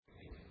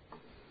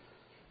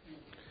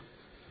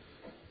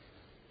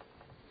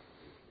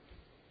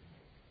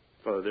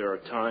Father, there are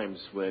times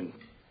when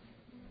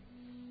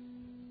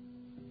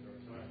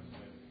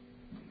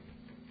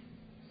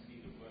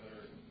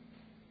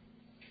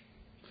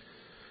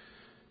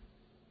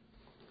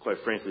quite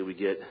frankly, we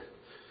get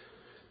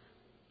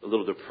a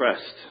little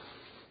depressed,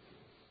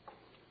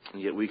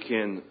 and yet we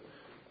can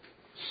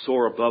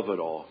soar above it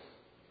all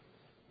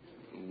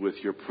with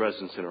your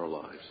presence in our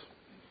lives.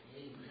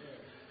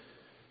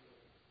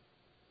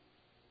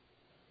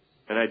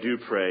 And I do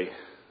pray,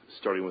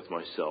 starting with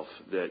myself,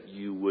 that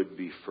you would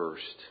be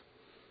first,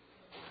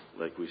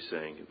 like we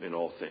sang, in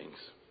all things.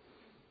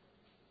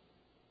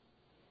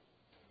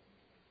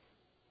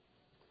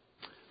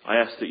 I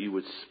ask that you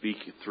would speak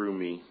through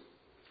me,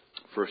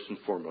 first and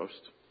foremost,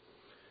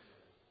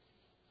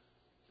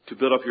 to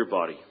build up your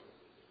body.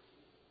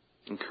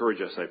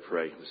 Encourage us, I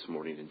pray, this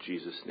morning in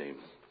Jesus' name.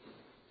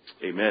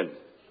 Amen.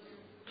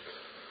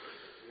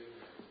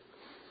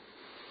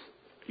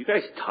 You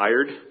guys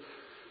tired?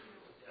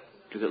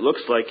 Because it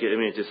looks like it. I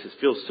mean, it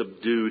feels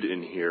subdued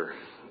in here,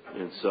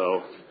 and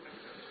so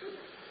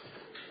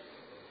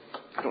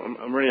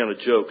I'm running out of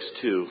jokes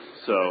too.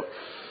 So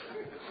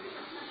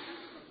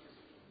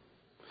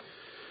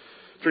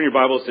turn your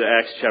Bibles to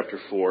Acts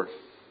chapter 4.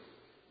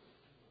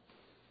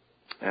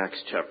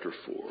 Acts chapter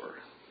 4.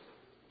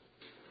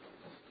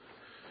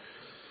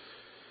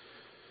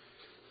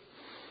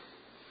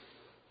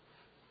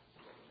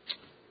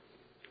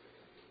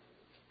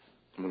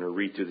 I'm going to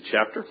read through the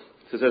chapter.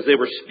 It says, as they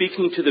were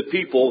speaking to the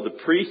people, the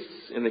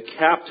priests and the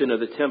captain of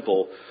the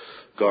temple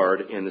guard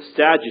and the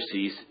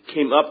Sadducees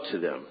came up to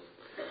them,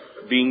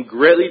 being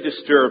greatly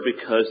disturbed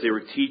because they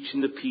were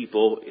teaching the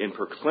people and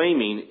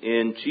proclaiming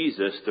in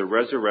Jesus the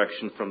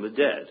resurrection from the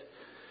dead.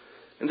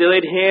 And they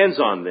laid hands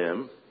on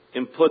them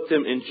and put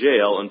them in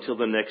jail until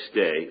the next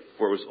day,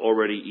 for it was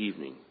already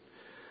evening.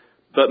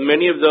 But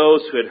many of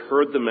those who had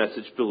heard the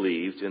message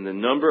believed, and the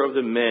number of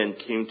the men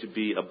came to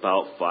be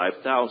about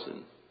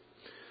 5,000.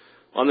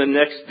 On the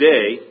next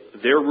day,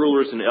 their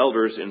rulers and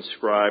elders and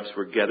scribes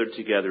were gathered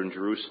together in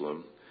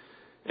Jerusalem.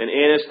 And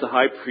Annas the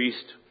high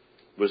priest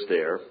was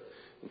there,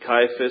 and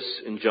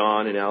Caiaphas and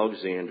John and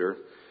Alexander,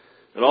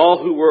 and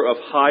all who were of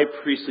high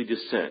priestly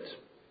descent.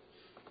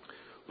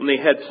 When they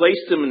had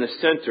placed them in the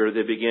center,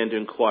 they began to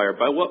inquire,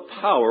 by what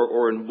power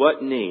or in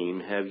what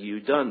name have you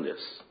done this?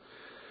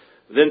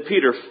 Then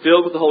Peter,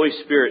 filled with the Holy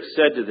Spirit,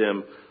 said to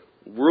them,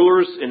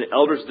 rulers and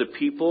elders of the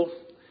people,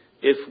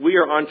 if we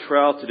are on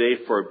trial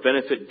today for a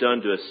benefit done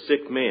to a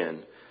sick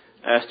man,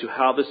 as to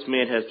how this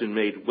man has been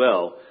made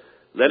well,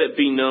 let it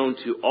be known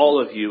to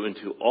all of you and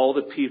to all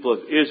the people of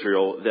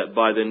Israel that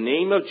by the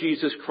name of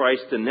Jesus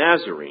Christ the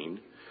Nazarene,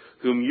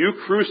 whom you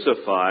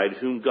crucified,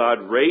 whom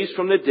God raised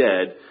from the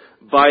dead,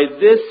 by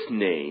this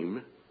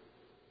name,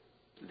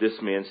 this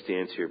man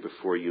stands here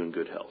before you in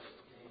good health.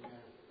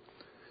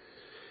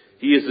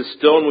 He is the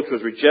stone which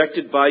was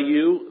rejected by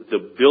you,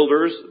 the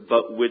builders,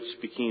 but which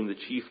became the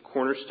chief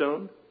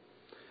cornerstone.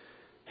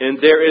 And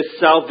there is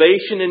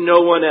salvation in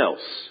no one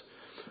else,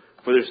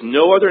 for there's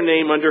no other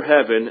name under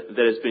heaven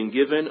that has been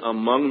given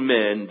among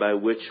men by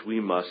which we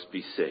must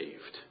be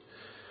saved.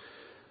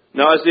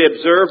 Now, as they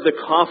observed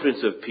the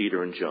confidence of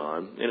Peter and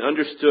John and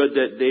understood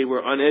that they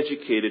were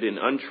uneducated and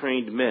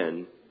untrained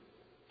men,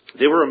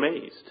 they were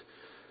amazed,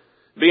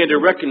 began to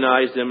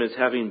recognize them as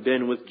having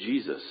been with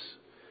Jesus.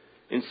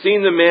 And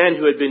seeing the man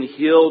who had been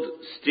healed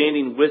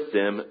standing with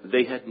them,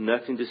 they had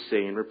nothing to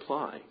say in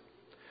reply.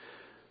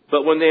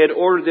 But when they had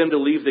ordered them to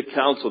leave the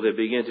council, they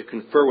began to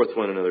confer with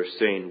one another,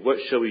 saying, what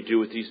shall we do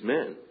with these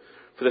men?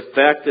 For the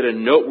fact that a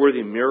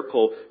noteworthy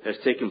miracle has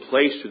taken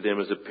place through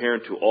them is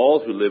apparent to all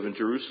who live in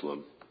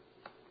Jerusalem,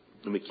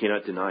 and we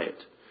cannot deny it.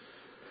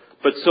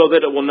 But so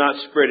that it will not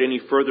spread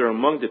any further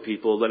among the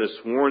people, let us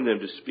warn them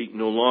to speak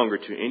no longer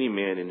to any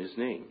man in his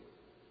name.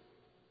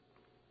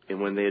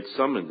 And when they had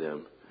summoned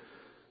them,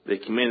 they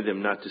commanded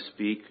them not to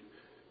speak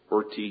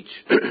or teach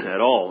at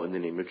all in the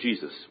name of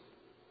Jesus.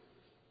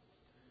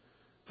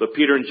 But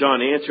Peter and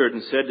John answered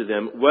and said to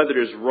them, whether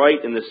it is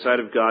right in the sight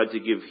of God to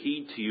give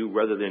heed to you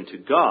rather than to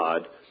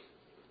God,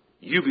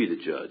 you be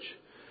the judge.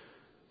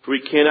 For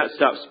we cannot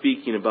stop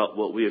speaking about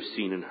what we have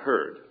seen and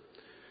heard.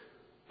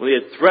 When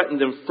they had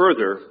threatened them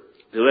further,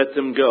 they let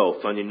them go,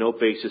 finding no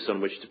basis on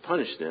which to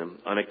punish them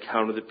on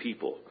account of the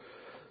people,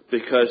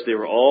 because they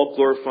were all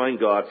glorifying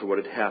God for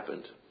what had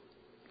happened.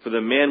 For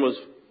the man was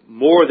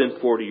more than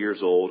 40 years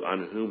old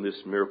on whom this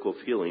miracle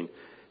of healing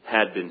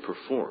had been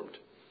performed.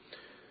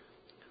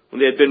 When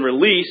they had been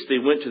released, they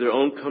went to their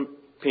own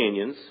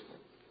companions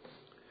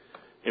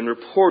and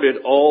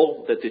reported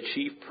all that the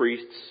chief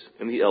priests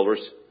and the elders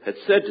had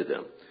said to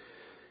them.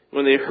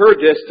 When they heard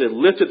this, they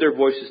lifted their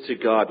voices to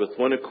God with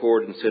one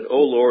accord and said, O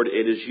Lord,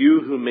 it is you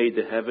who made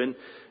the heaven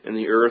and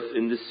the earth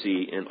and the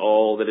sea and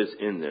all that is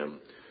in them,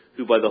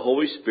 who by the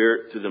Holy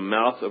Spirit through the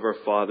mouth of our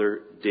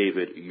father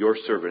David, your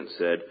servant,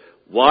 said,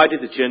 why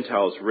did the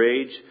Gentiles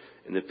rage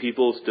and the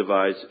peoples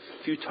devise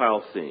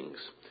futile things?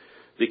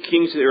 The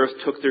kings of the earth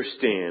took their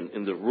stand,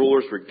 and the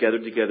rulers were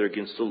gathered together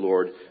against the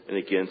Lord and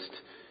against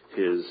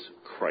his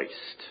Christ.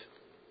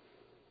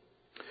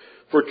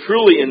 For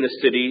truly in the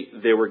city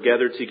they were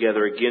gathered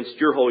together against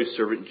your holy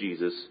servant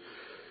Jesus,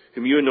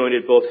 whom you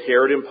anointed, both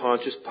Herod and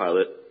Pontius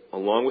Pilate,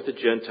 along with the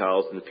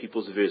Gentiles and the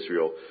peoples of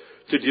Israel,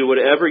 to do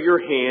whatever your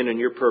hand and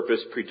your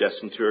purpose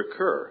predestined to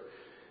occur.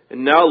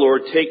 And now,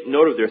 Lord, take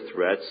note of their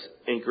threats,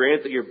 and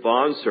grant that your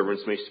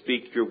bondservants may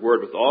speak your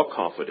word with all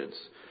confidence,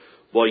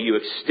 while you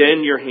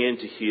extend your hand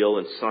to heal,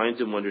 and signs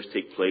and wonders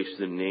take place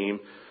in the name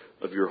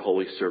of your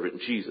holy servant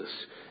Jesus.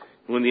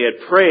 When they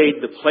had prayed,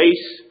 the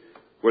place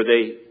where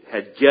they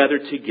had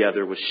gathered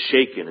together was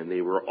shaken, and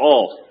they were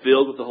all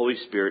filled with the Holy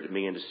Spirit and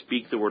began to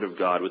speak the word of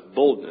God with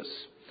boldness.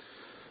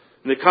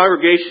 And the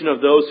congregation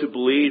of those who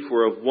believed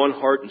were of one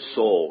heart and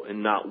soul,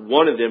 and not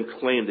one of them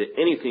claimed that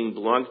anything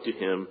belonged to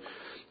him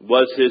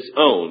was his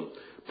own,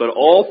 but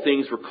all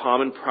things were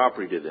common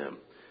property to them.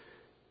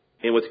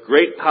 And with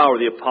great power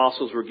the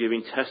apostles were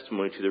giving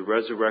testimony to the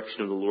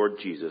resurrection of the Lord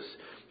Jesus,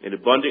 and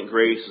abundant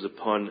grace was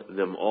upon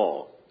them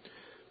all.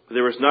 But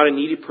there was not a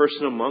needy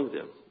person among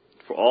them,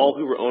 for all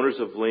who were owners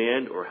of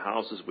land or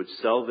houses would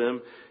sell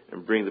them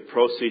and bring the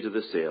proceeds of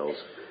the sales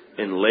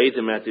and lay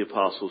them at the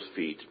apostles'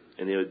 feet,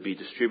 and they would be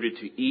distributed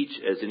to each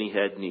as any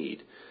had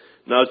need.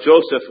 Now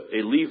Joseph,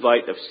 a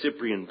Levite of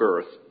Cyprian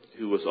birth,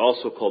 who was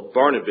also called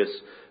Barnabas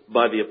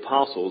by the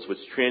apostles, which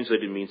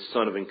translated means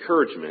son of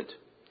encouragement,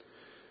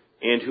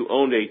 and who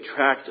owned a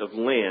tract of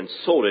land,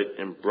 sold it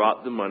and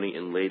brought the money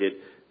and laid it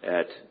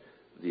at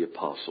the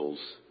apostles'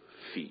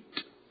 feet.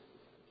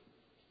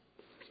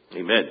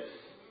 Amen.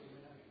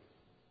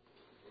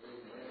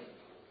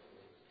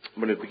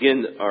 I'm going to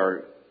begin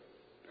or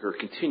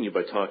continue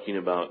by talking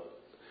about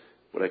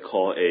what I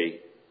call a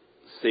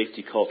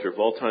safety culture of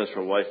all times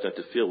for life not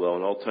to feel well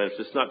and all times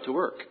just not to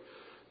work.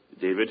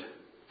 David?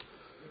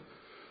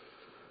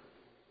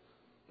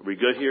 Are we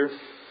good here?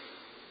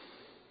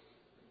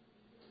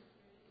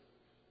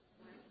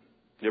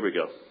 There we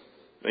go.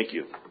 Thank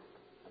you.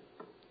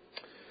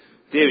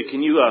 David,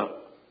 can you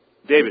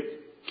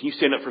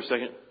stand up for a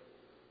second?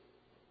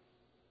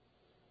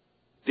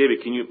 David,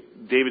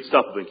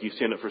 stop a bit. Can you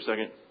stand up for a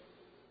second?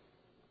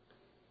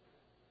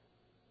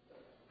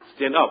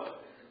 Stand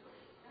up.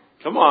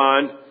 Come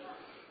on.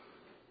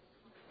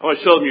 I want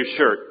to show them your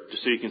shirt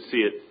just so you can see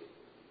it.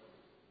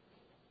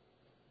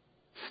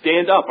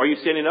 Stand up. Are you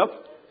standing up?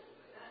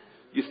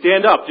 You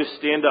stand up. Just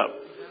stand up.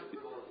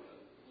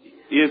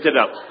 You stand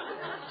up.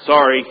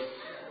 Sorry.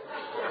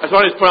 I just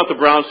wanted to point out the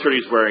brown shirt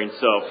he's wearing,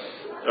 so,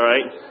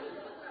 alright?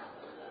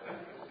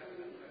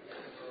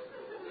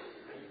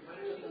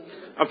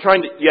 I'm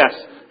trying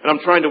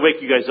to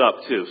wake you guys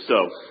up too,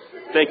 so,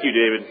 thank you,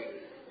 David.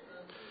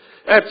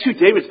 I have two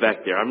Davids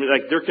back there. I mean,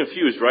 like, they're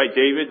confused, right?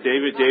 David.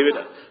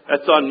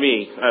 That's on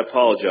me. I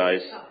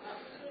apologize.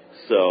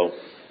 So,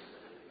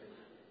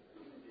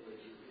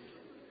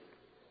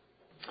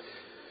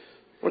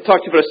 I want to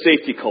talk to you about a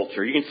safety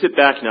culture. You can sit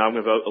back now. I'm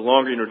going to have a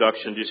longer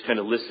introduction. Just kind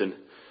of listen.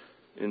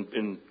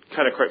 And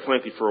kind of, quite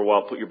frankly, for a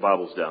while, put your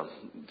Bibles down.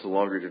 It's a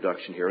longer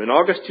introduction here. In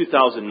August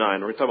 2009, we're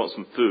going to talk about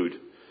some food.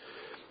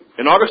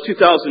 In August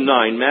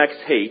 2009, Max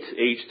Haight,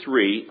 age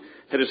 3,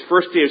 had his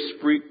first day of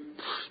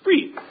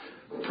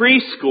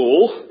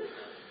preschool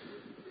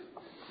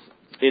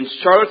in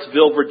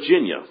Charlottesville,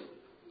 Virginia.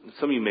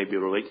 Some of you may be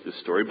able to relate to this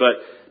story,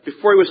 but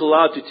before he was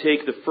allowed to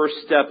take the first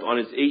step on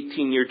his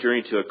 18-year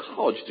journey to a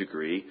college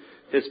degree,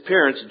 his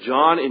parents,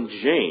 John and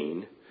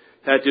Jane,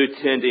 had to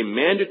attend a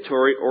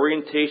mandatory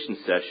orientation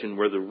session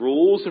where the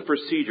rules and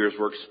procedures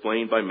were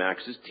explained by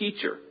Max's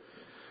teacher.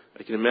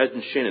 I can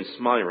imagine Shannon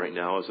smiling right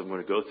now as I'm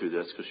going to go through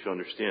this because she'll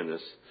understand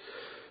this.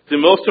 The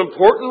most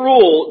important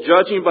rule,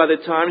 judging by the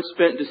time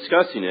spent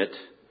discussing it,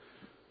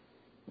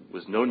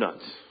 was no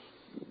nuts.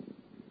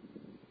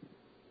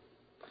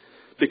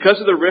 Because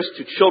of the risk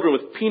to children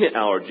with peanut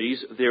allergies,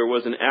 there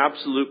was an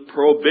absolute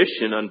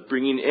prohibition on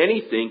bringing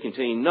anything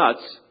containing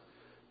nuts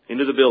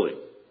into the building.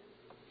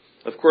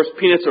 Of course,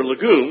 peanuts are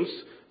legumes,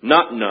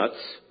 not nuts,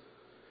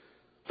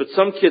 but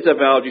some kids have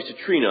allergies to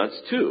tree nuts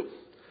too.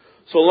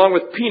 So along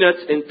with peanuts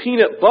and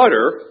peanut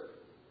butter,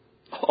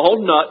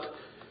 all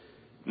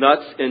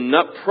nuts and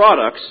nut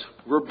products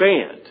were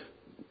banned.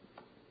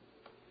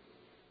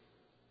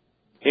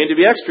 And to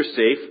be extra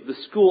safe, the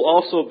school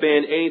also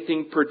banned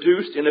anything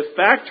produced in a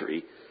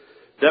factory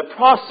that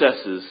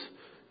processes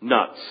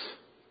nuts.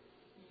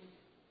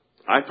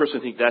 I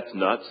personally think that's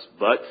nuts,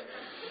 but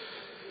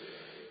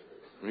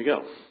there we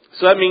go.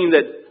 So that means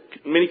that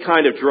many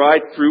kind of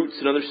dried fruits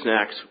and other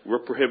snacks were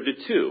prohibited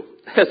too.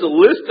 As the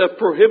list of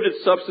prohibited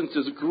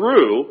substances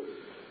grew,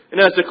 and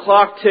as the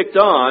clock ticked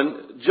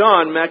on,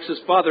 John, Max's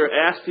father,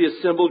 asked the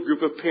assembled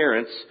group of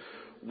parents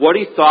what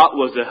he thought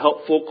was a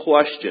helpful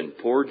question.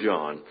 Poor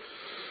John.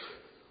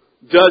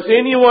 Does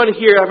anyone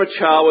here have a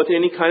child with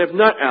any kind of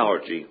nut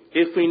allergy?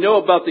 If we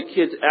know about the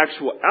kid's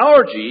actual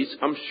allergies,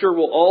 I'm sure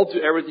we'll all do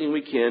everything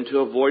we can to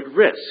avoid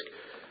risk.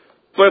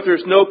 But if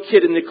there's no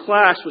kid in the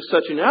class with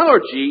such an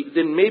allergy,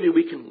 then maybe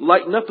we can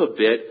lighten up a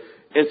bit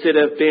instead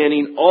of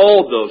banning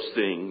all those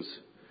things.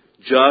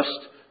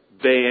 Just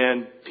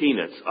ban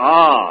peanuts.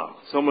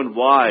 Someone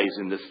wise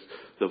in this,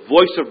 the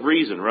voice of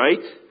reason,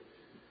 right?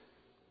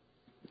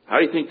 How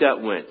do you think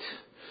that went?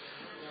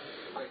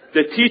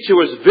 The teacher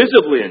was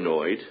visibly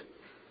annoyed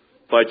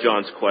by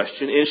John's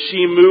question, and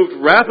she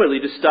moved rapidly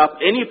to stop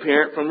any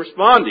parent from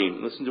responding.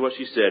 Listen to what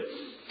she said.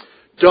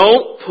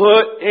 Don't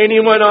put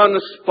anyone on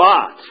the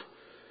spot.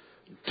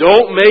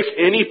 Don't make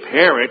any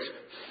parent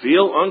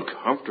feel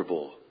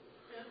uncomfortable.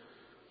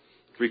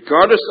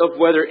 Regardless of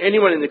whether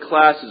anyone in the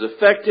class is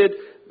affected,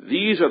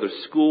 these are the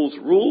school's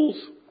rules.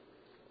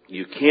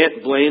 You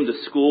can't blame the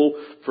school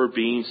for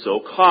being so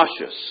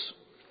cautious.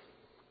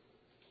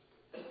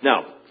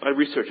 Now, I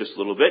researched this a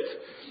little bit.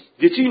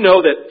 Did you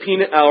know that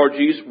peanut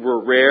allergies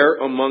were rare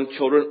among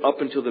children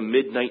up until the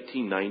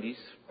mid-1990s?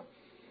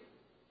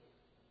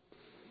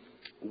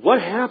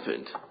 What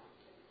happened?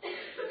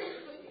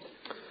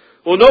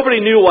 Well, nobody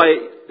knew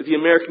why the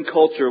American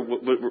culture,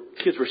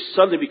 kids were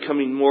suddenly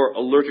becoming more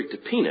allergic to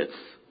peanuts.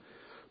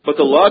 But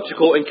the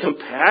logical and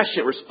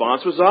compassionate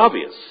response was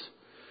obvious.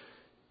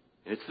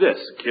 It's this.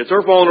 Kids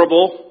are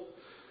vulnerable.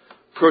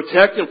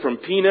 Protect them from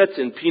peanuts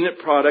and peanut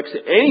products,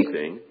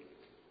 anything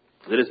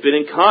that has been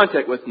in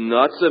contact with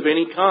nuts of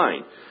any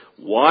kind.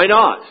 Why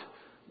not?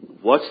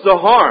 What's the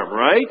harm,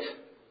 right?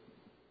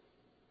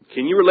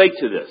 Can you relate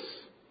to this?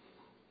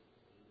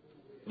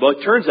 Well,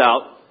 it turns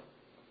out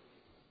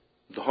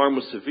the harm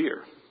was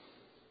severe.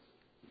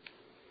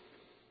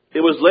 It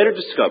was later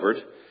discovered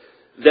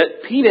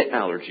that peanut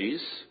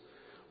allergies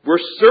were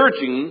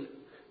surging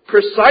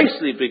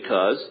precisely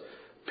because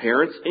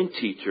parents and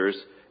teachers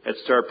had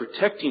started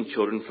protecting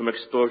children from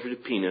exposure to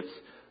peanuts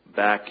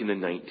back in the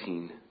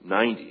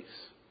 1990s.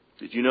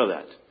 Did you know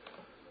that?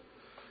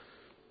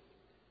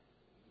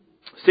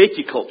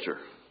 Safety culture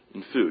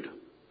in food.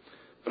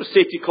 What is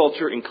safety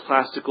culture in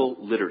classical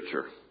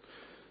literature?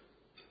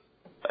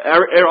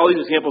 All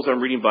these examples I'm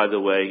reading, by the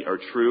way, are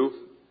true.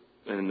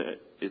 And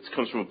it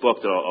comes from a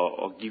book that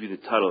I'll give you the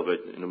title of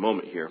it in a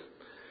moment here.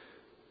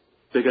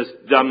 Because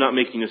I'm not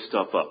making this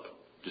stuff up,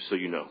 just so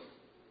you know.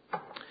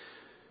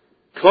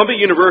 Columbia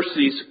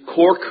University's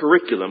core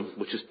curriculum,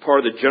 which is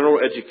part of the general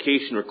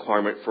education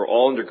requirement for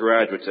all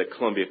undergraduates at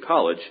Columbia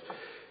College,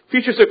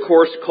 features a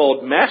course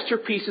called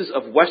Masterpieces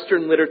of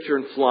Western Literature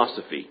and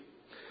Philosophy.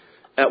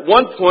 At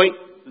one point,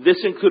 this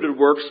included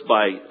works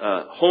by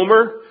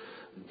Homer,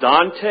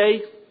 Dante,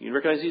 you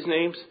recognize these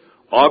names?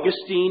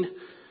 Augustine.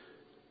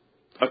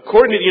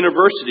 According to the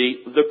university,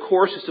 the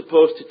course is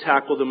supposed to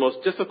tackle the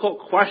most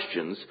difficult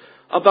questions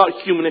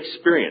about human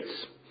experience.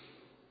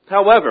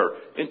 However,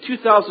 in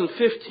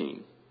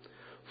 2015,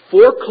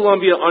 4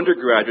 Columbia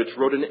undergraduates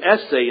wrote an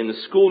essay in the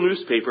school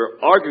newspaper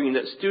arguing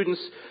that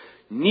students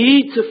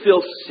need to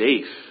feel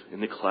safe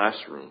in the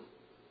classroom.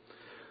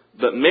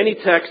 But many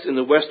texts in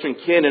the Western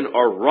canon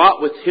are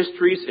wrought with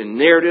histories and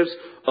narratives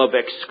of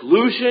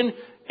exclusion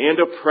and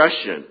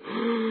oppression.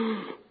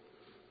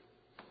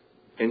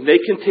 And they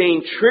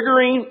contain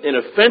triggering and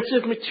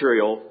offensive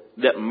material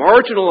that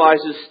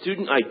marginalizes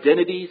student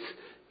identities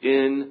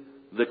in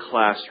the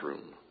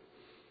classroom.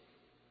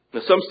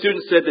 Now, some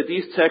students said that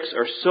these texts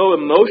are so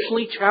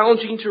emotionally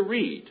challenging to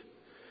read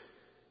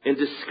and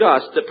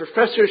discuss that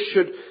professors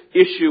should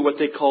issue what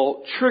they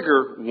call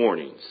trigger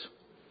warnings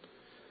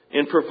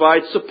and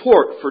provide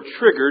support for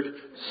triggered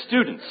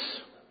students.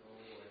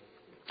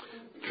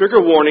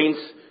 Trigger warnings,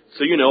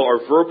 so you know, are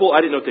verbal.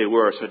 I didn't know what they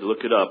were, so I had to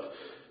look it up.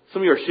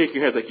 Some of you are shaking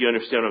your heads like you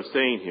understand what I'm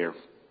saying here.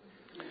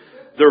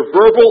 They're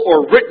verbal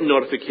or written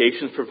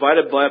notifications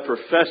provided by a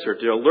professor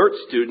to alert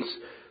students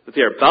that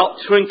they are about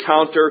to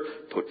encounter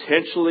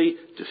potentially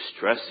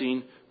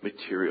distressing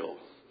material.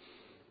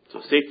 So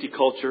safety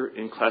culture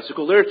in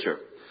classical literature.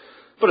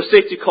 But a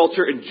safety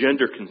culture in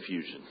gender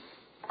confusion.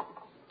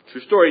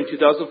 True story, in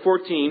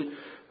 2014,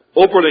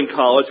 Oberlin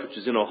College, which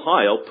is in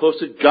Ohio,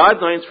 posted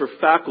guidelines for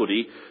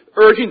faculty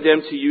urging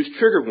them to use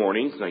trigger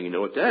warnings, now you know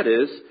what that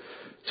is,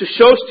 to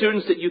show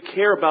students that you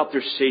care about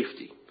their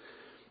safety.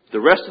 The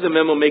rest of the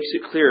memo makes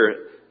it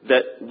clear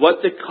that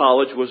what the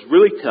college was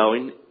really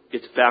telling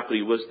its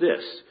faculty was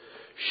this: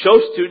 show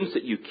students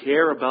that you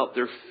care about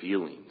their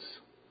feelings,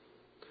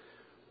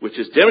 which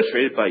is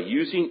demonstrated by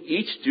using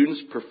each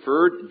student's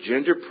preferred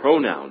gender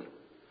pronoun,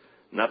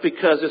 not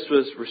because this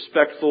was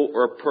respectful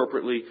or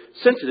appropriately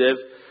sensitive,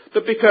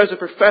 but because a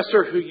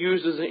professor who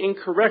uses an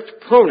incorrect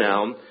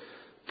pronoun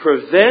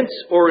prevents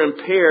or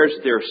impairs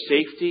their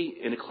safety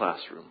in a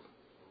classroom.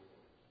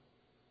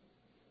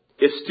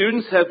 If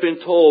students have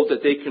been told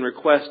that they can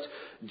request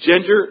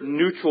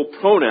gender-neutral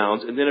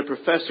pronouns and then a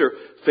professor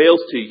fails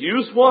to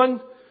use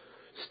one,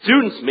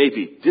 students may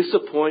be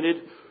disappointed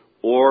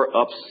or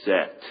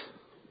upset.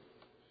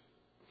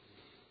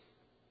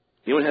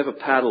 Anyone have a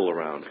paddle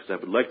around? Because I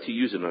would like to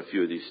use it on a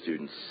few of these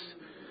students.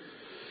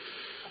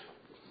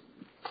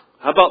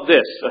 How about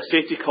this? A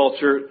safety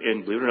culture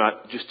and, believe it or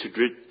not, just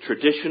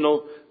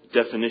traditional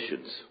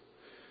definitions.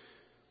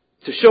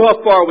 To show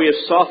how far we have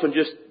softened,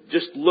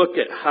 just look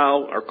at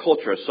how our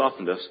culture has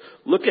softened us.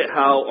 Look at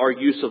how our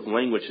use of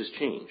language has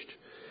changed.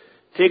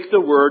 Take the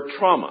word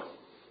trauma.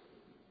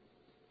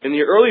 In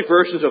the early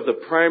versions of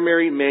the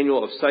primary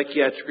manual of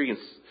psychiatry and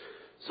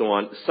so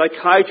on,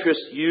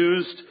 psychiatrists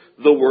used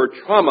the word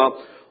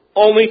trauma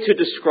only to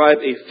describe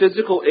a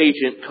physical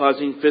agent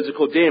causing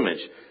physical damage.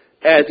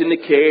 as in the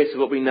case of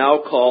what we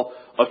now call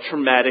a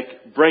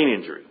traumatic brain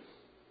injury.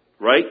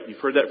 Right? You've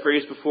heard that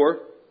phrase before?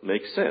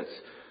 Makes sense.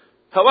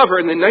 However,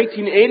 in the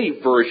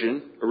 1980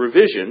 version, or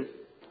revision,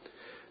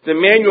 the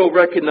manual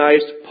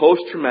recognized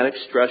post-traumatic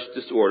stress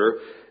disorder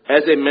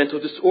as a mental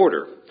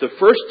disorder, the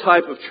first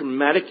type of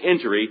traumatic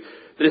injury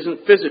that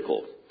isn't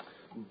physical.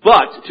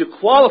 But to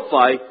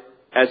qualify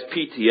as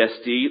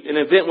PTSD, an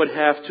event would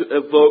have to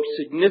evoke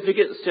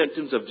significant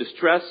symptoms of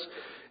distress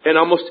in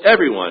almost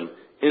everyone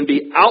and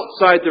be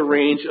outside the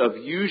range of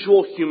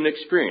usual human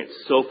experience.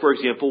 So, for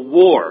example,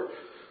 war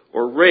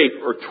or rape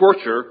or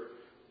torture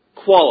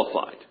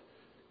qualified.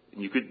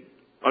 And you could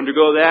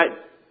undergo that.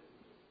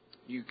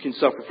 You can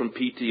suffer from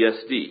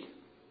PTSD.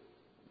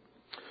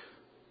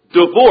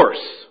 Divorce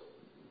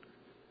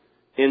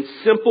and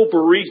simple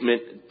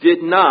bereavement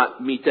did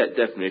not meet that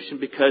definition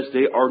because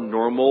they are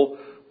normal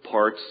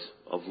parts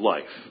of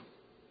life.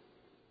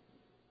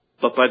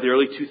 But by the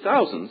early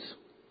 2000s,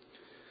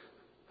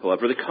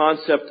 however, the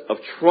concept of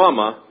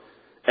trauma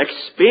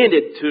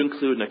expanded to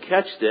include, now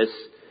catch this,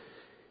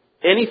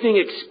 anything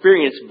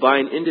experienced by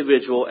an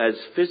individual as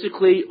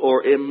physically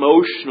or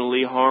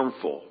emotionally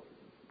harmful.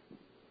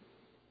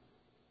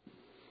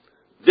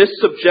 This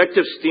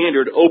subjective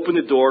standard opened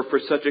the door for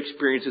such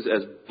experiences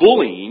as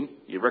bullying,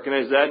 you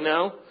recognize that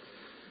now,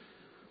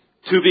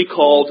 to be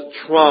called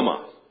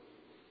trauma.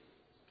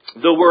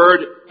 The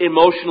word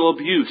emotional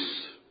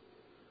abuse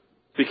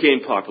became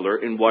popular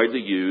and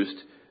widely used,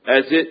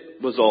 as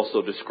it was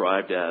also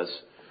described as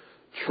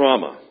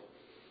trauma.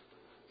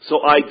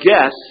 So I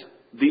guess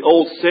the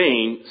old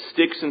saying,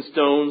 sticks and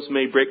stones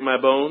may break my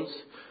bones,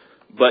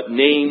 but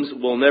names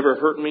will never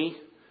hurt me,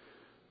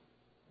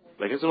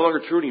 I guess it's no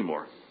longer true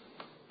anymore.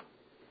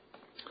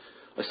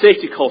 A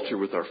safety culture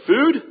with our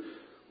food,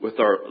 with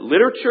our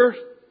literature,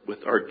 with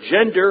our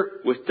gender,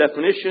 with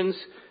definitions,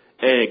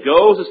 and it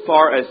goes as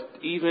far as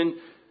even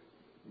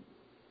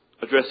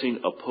addressing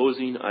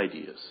opposing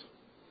ideas.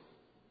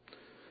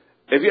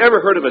 Have you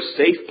ever heard of a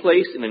safe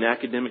place in an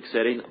academic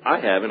setting? I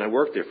have, and I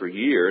worked there for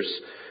years.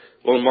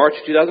 Well, in March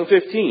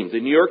 2015,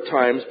 the New York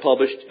Times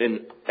published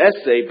an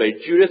essay by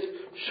Judith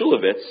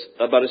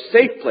Shulevitz about a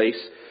safe place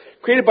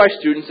created by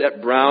students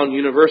at Brown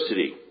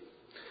University.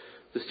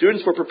 The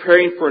students were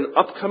preparing for an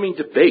upcoming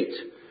debate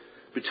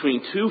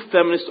between two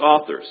feminist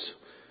authors,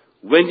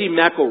 Wendy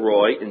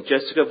McElroy and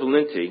Jessica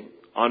Valenti,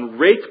 on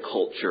rape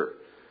culture,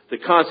 the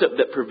concept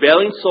that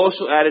prevailing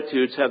social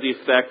attitudes have the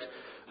effect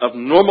of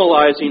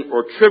normalizing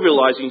or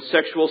trivializing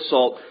sexual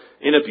assault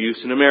and abuse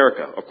in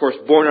America. Of course,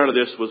 born out of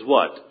this was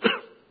what?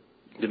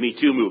 The Me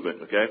Too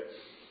movement, okay?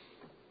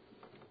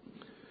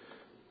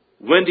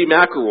 Wendy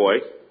McElroy,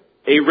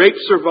 a rape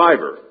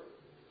survivor,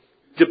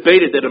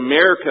 debated that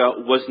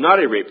America was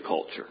not a rape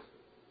culture.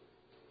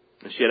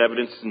 And she had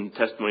evidence and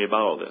testimony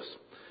about all this.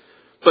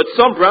 But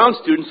some Brown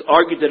students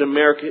argued that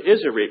America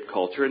is a rape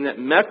culture and that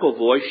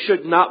McElroy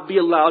should not be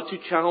allowed to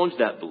challenge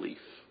that belief.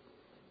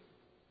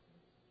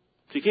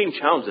 She can't even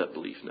challenge that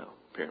belief now,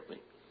 apparently.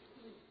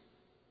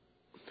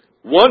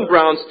 One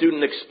Brown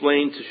student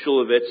explained to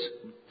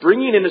Shulevitz,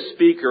 bringing in a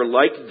speaker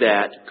like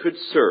that could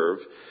serve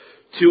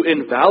to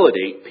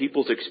invalidate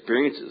people's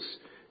experiences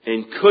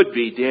and could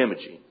be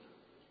damaging.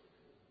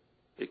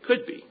 It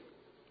could be.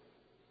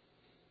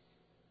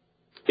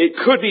 It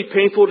could be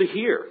painful to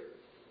hear.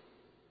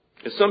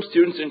 And some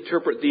students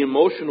interpret the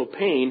emotional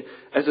pain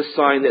as a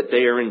sign that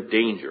they are in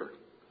danger.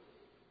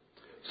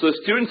 So the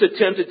students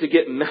attempted to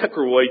get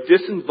McElroy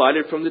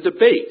disinvited from the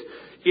debate.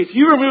 If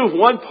you remove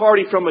one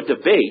party from a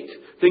debate,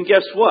 then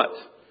guess what?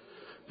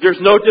 There's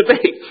no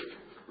debate,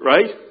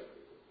 right?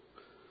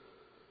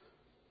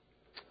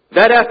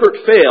 That effort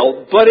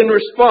failed, but in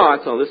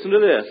response, now listen to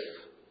this.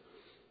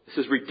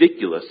 This is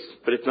ridiculous,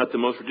 but it's not the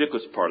most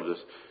ridiculous part of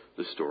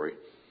this story.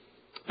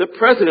 The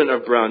president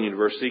of Brown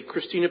University,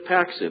 Christina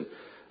Paxson,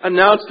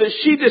 announced that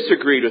she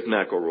disagreed with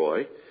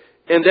McElroy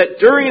and that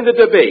during the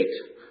debate,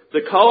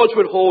 the college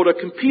would hold a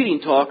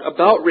competing talk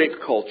about rape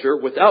culture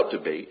without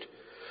debate,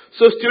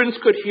 so students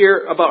could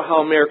hear about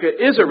how America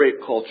is a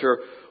rape culture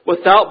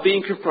without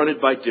being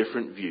confronted by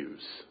different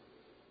views.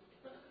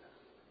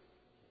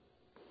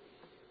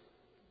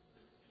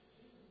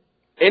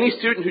 Any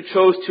student who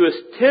chose to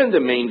attend the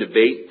main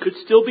debate could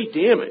still be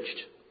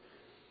damaged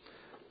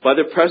by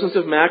the presence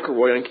of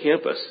McElroy on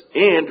campus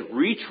and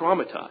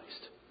re-traumatized.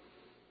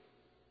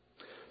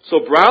 So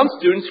Brown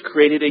students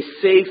created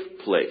a safe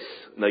place.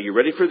 Now, you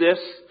ready for this?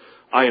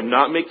 I am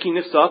not making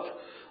this up.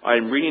 I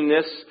am reading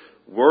this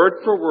word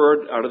for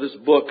word out of this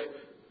book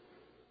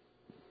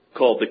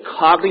called The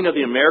Coddling of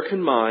the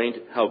American Mind,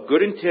 How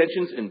Good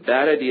Intentions and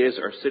Bad Ideas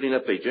Are Setting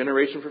Up a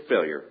Generation for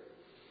Failure,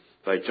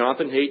 by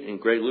Jonathan Haidt and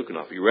Greg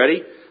Luekenoff. Are you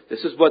ready? This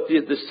is what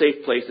this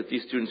safe place that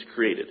these students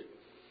created.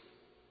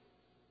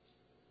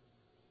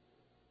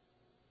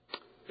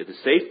 It's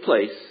a safe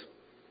place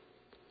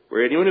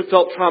where anyone who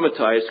felt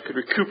traumatized could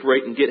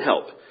recuperate and get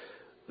help.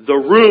 The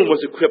room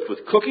was equipped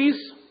with cookies,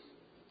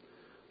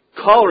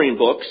 coloring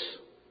books,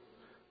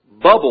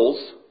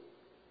 bubbles,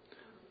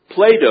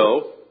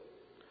 Play-Doh,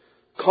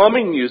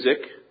 calming music,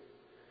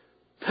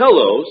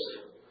 pillows,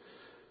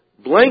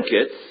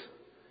 blankets,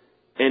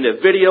 and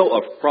a video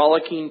of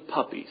frolicking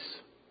puppies,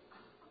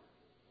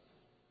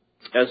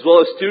 as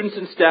well as students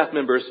and staff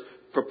members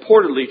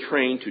purportedly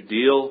trained to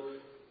deal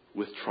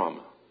with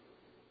trauma.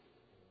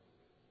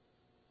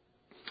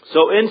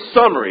 So in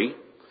summary,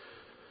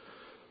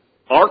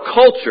 our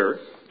culture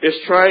is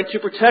trying to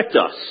protect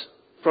us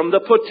from the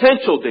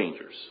potential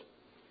dangers.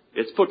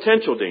 Its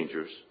potential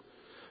dangers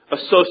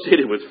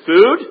associated with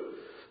food,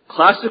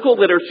 classical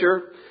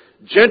literature,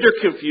 gender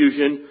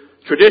confusion,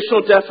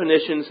 traditional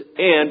definitions,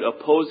 and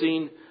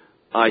opposing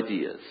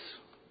ideas.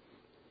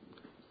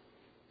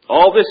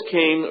 All this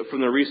came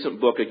from the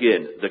recent book,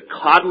 again, The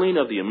Coddling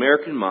of the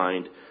American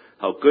Mind,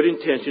 How Good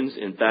Intentions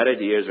and Bad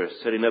Ideas Are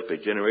Setting Up a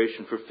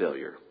Generation for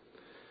Failure.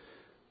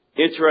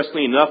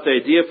 Interestingly enough, the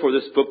idea for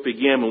this book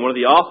began when one of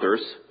the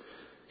authors,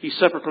 he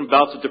suffered from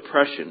bouts of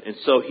depression, and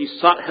so he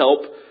sought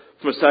help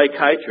from a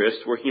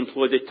psychiatrist where he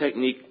employed the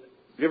technique.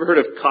 Have you ever heard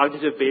of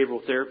cognitive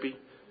behavioral therapy?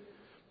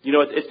 You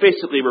know, it's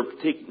basically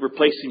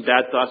replacing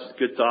bad thoughts with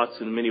good thoughts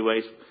in many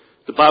ways.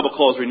 The Bible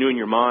calls renewing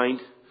your mind.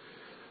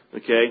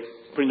 Okay?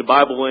 Putting the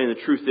Bible in,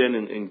 the truth in,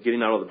 and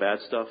getting out all the bad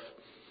stuff.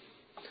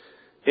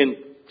 And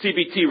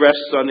CBT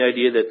rests on the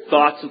idea that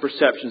thoughts and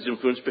perceptions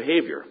influence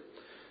behavior.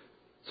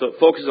 So it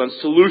focuses on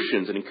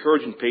solutions and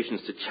encouraging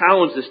patients to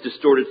challenge this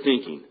distorted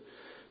thinking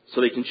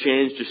so they can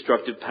change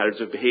destructive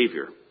patterns of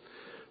behavior.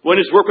 When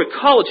his work with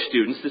college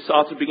students, this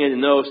author began to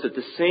notice that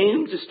the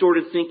same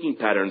distorted thinking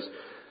patterns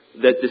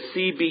that the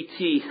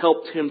CBT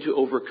helped him to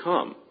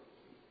overcome.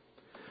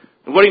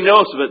 And what he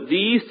noticed was that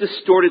these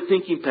distorted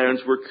thinking patterns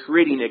were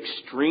creating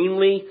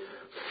extremely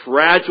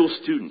fragile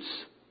students,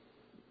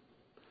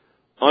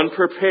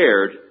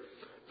 unprepared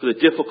for the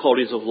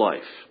difficulties of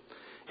life.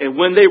 And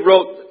when they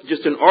wrote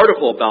just an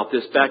article about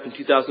this back in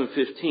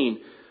 2015,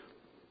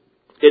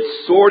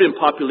 it soared in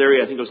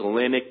popularity. I think it was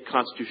Atlantic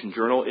Constitution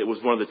Journal. It was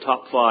one of the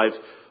top 5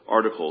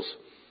 articles.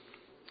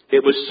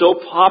 It was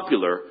so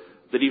popular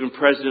that even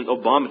President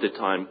Obama at the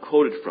time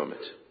quoted from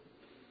it.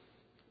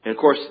 And of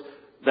course,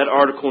 that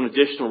article and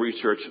additional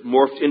research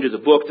morphed into the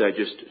book that I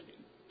just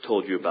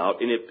told you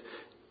about, and it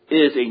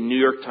is a New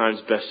York Times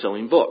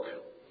best-selling book.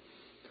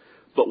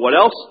 But what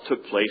else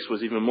took place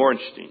was even more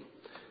interesting.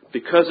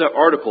 Because of that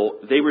article,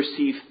 they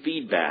received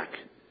feedback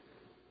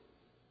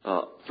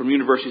from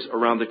universities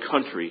around the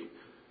country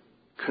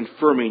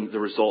confirming the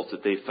results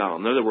that they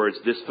found. In other words,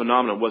 this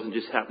phenomenon wasn't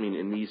just happening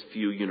in these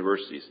few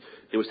universities.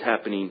 It was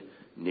happening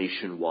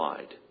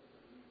nationwide.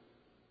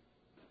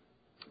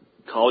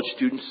 College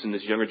students in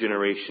this younger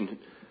generation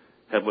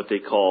have what they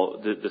call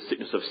the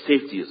sickness of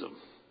safetyism,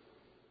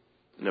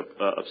 an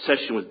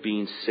obsession with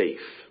being safe.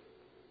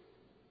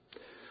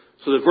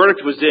 So the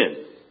verdict was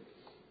in.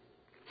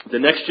 The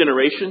next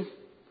generation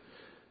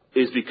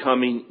is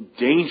becoming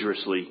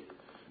dangerously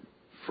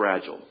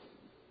fragile.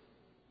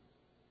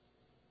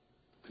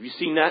 Have you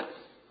seen that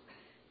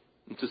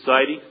in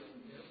society?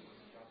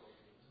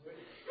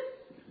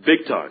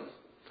 Big time.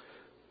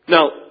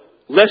 Now,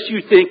 lest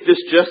you think this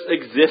just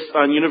exists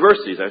on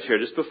universities, I've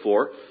shared this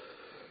before.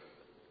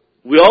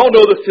 We all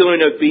know the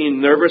feeling of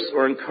being nervous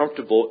or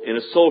uncomfortable in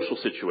a social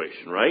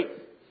situation, right?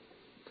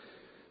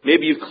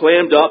 Maybe you've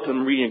clammed up,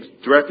 I'm reading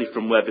directly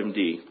from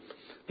WebMD.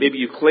 Maybe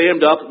you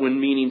clammed up when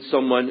meeting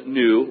someone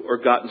new or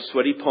gotten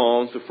sweaty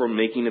palms before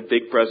making a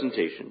big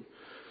presentation.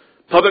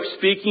 Public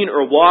speaking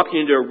or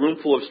walking into a room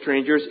full of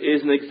strangers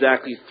isn't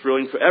exactly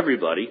thrilling for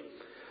everybody,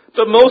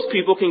 but most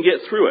people can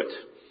get through it.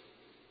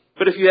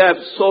 But if you have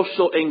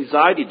social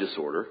anxiety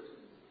disorder,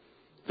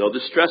 though the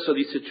stress of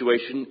these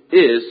situations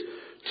is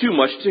too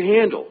much to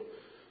handle,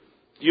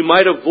 you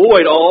might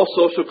avoid all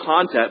social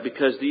contact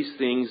because these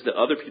things that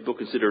other people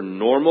consider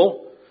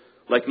normal,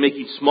 like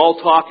making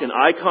small talk and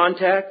eye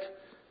contact,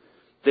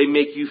 they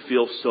make you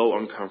feel so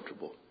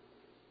uncomfortable.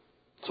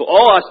 So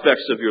all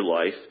aspects of your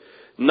life,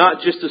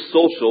 not just the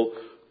social,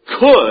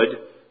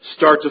 could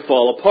start to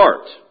fall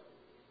apart.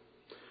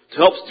 To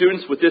help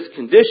students with this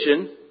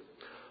condition,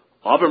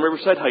 Auburn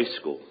Riverside High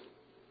School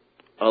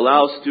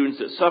allows students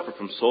that suffer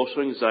from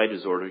social anxiety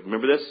disorder.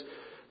 Remember this?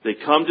 They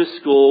come to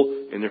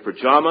school in their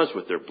pajamas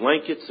with their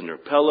blankets and their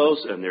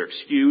pillows, and they're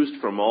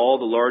excused from all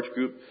the large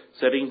group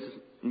settings,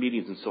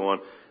 meetings, and so on.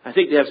 I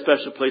think they have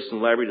special places in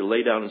the library to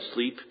lay down and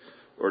sleep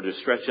or to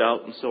stretch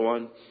out and so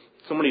on.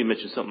 Somebody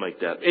mentioned something like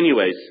that.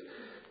 Anyways,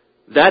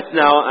 that's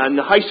now on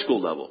the high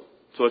school level.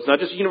 So it's not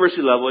just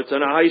university level, it's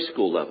on a high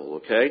school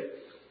level, okay?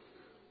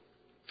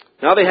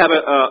 Now they have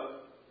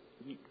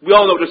we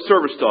all know what a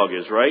service dog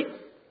is, right?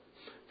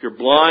 If you're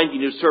blind,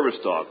 you need a service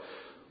dog.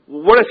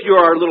 What if you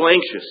are a little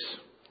anxious?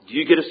 Do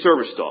you get a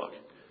service dog?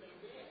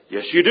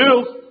 Yes, you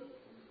do.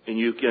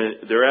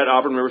 And they're at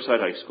Auburn Riverside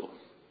High School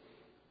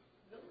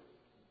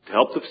to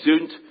help the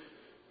student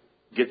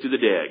get through the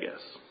day, I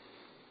guess.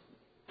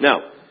 Now,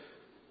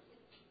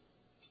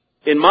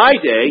 in my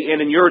day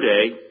and in your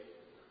day,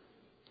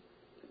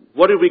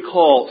 what did we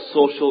call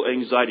social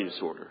anxiety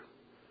disorder?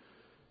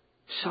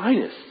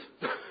 Shyness.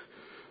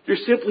 You're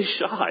simply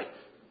shy.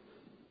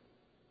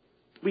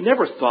 We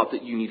never thought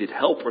that you needed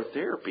help or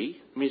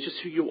therapy. I mean, it's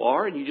just who you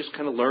are, and you just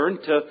kind of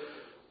learn to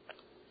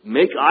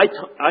Make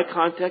eye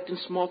contact and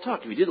small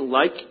talk. If you didn't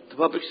like the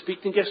public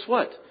speaking, guess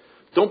what?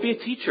 Don't be a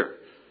teacher.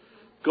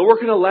 Go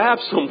work in a lab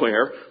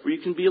somewhere where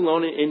you can be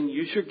alone and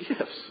use your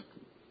gifts.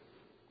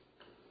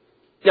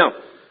 Now,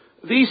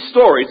 these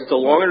stories, it's a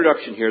long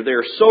introduction here, they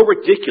are so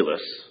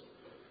ridiculous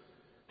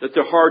that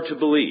they're hard to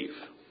believe.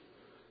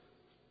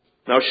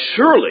 Now,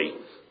 surely,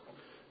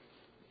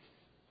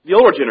 the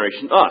older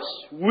generation, us,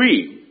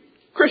 we,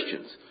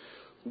 Christians,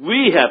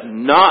 we have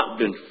not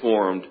been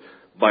formed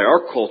by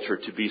our culture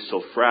to be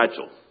so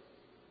fragile.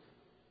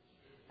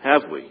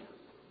 Have we?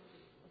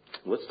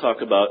 Let's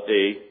talk about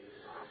a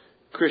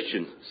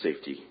Christian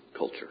safety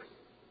culture.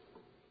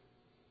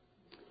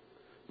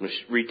 I'm going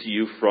to read to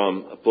you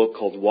from a book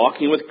called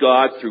Walking with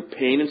God Through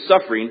Pain and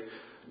Suffering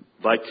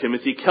by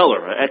Timothy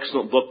Keller. An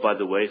excellent book, by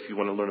the way, if you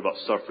want to learn about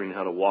suffering and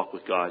how to walk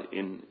with God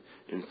in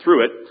and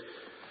through it.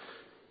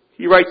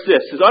 He writes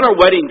this, says, on our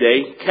wedding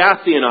day,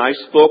 Kathy and I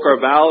spoke our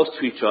vows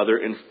to each other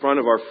in front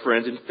of our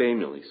friends and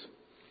families.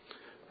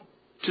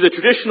 To the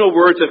traditional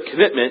words of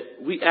commitment,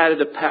 we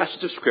added a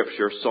passage of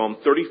Scripture, Psalm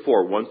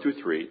 34, 1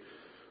 through 3,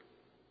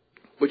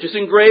 which is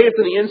engraved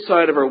on the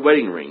inside of our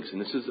wedding rings.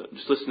 And this is,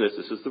 just listen to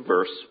this is the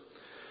verse.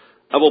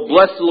 I will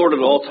bless the Lord at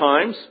all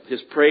times.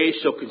 His praise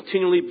shall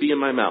continually be in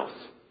my mouth.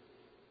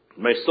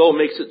 My soul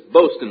makes its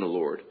boast in the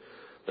Lord.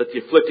 Let the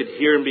afflicted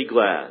hear and be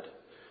glad.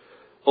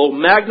 Oh,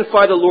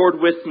 magnify the Lord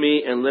with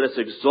me, and let us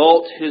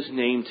exalt His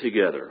name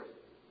together.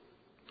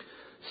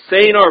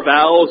 Saying our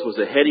vows was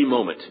a heady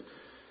moment,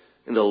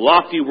 and the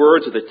lofty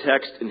words of the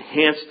text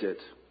enhanced it.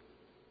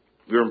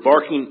 We were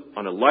embarking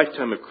on a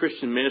lifetime of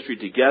Christian ministry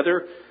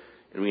together,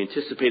 and we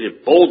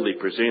anticipated boldly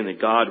presenting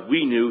the God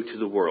we knew to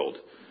the world.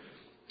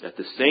 At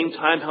the same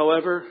time,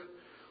 however,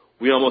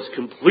 we almost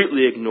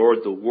completely ignored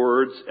the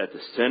words at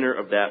the center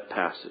of that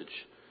passage.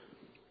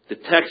 The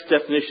text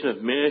definition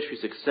of ministry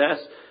success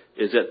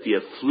is that the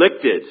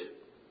afflicted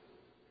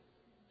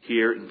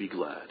hear and be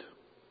glad.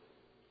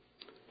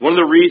 One of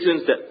the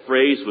reasons that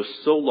phrase was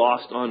so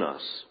lost on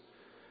us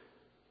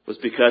was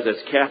because,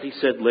 as Kathy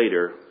said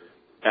later,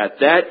 at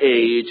that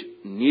age,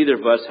 neither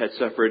of us had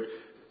suffered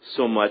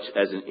so much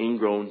as an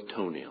ingrown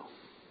toenail.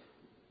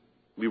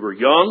 We were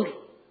young,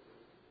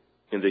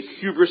 and the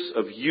hubris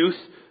of youth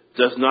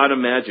does not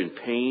imagine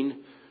pain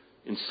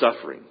and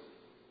suffering.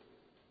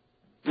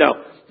 Now,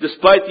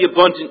 despite the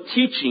abundant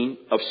teaching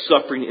of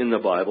suffering in the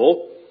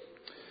Bible,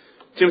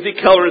 Timothy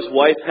Keller and his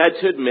wife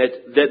had to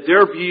admit that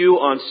their view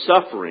on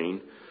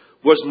suffering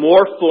was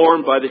more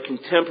formed by the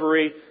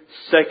contemporary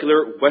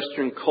secular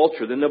Western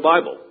culture than the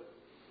Bible.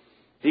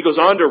 He goes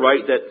on to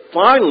write that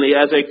finally,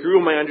 as I grew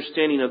in my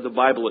understanding of the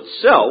Bible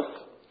itself,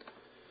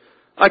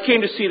 I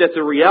came to see that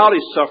the reality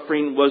of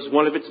suffering was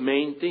one of its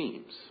main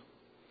themes.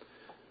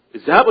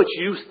 Is that what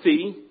you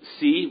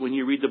see when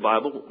you read the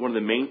Bible? One of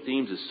the main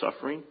themes is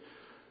suffering?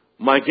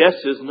 My guess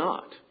is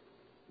not.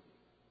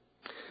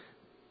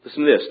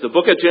 Listen to this. The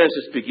book of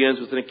Genesis begins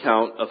with an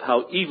account of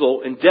how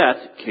evil and death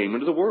came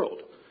into the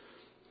world.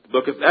 The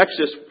book of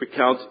Exodus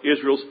recounts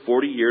Israel's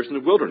 40 years in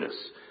the wilderness,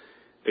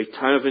 a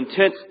time of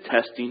intense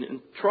testing and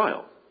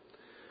trial.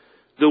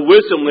 The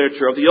wisdom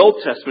literature of the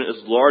Old Testament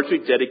is largely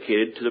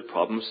dedicated to the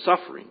problem of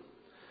suffering.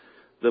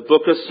 The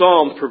book of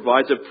Psalms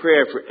provides a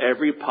prayer for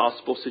every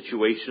possible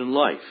situation in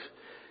life.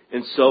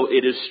 And so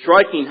it is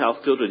striking how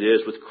filled it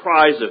is with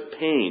cries of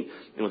pain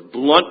and with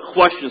blunt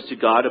questions to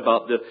God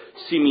about the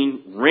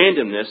seeming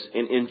randomness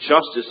and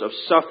injustice of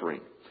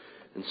suffering.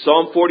 In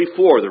Psalm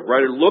 44, the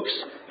writer looks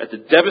at the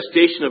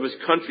devastation of his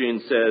country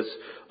and says,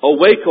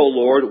 "Awake, O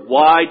Lord,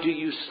 why do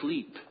you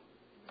sleep?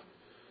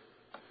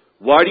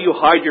 Why do you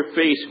hide your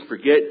face and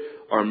forget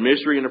our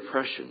misery and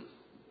oppression?"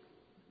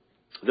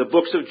 The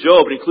books of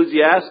Job and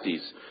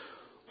Ecclesiastes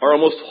are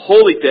almost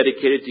wholly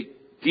dedicated to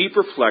deep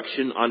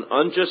reflection on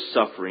unjust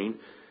suffering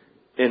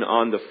and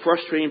on the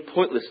frustrating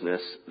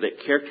pointlessness that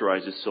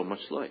characterizes so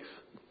much life.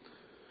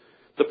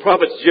 The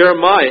prophets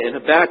Jeremiah and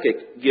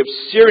Habakkuk give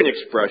searing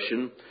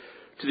expression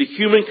to the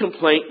human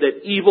complaint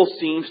that evil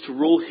seems to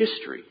rule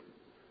history.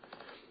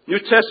 New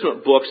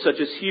Testament books such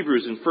as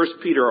Hebrews and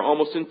 1 Peter are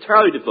almost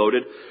entirely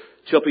devoted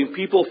to helping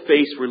people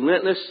face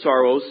relentless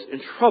sorrows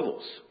and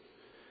troubles.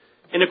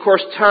 And of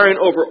course, towering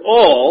over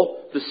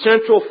all, the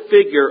central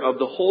figure of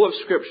the whole of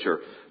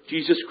Scripture,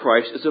 Jesus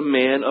Christ, is a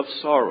man of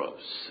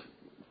sorrows.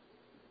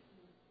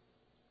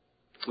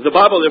 The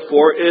Bible,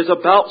 therefore, is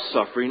about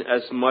suffering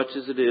as much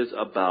as it is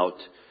about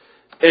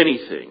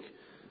anything.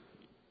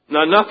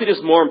 Now, nothing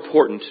is more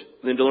important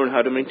than to learn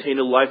how to maintain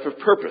a life of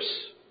purpose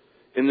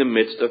in the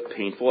midst of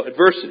painful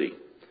adversity.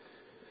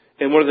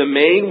 And one of the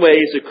main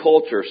ways a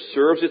culture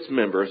serves its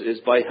members is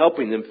by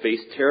helping them face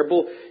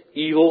terrible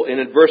evil and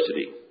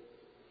adversity.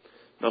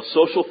 Now,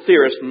 social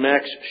theorist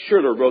Max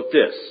Scherler wrote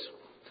this.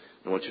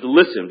 I want you to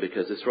listen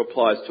because this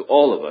applies to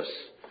all of us.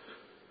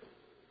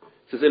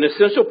 It says, an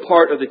essential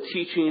part of the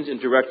teachings and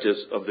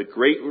directives of the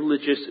great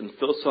religious and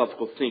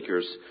philosophical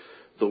thinkers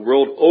the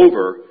world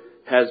over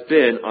has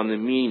been on the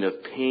meaning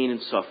of pain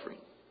and suffering.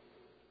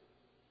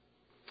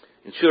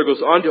 And Schiller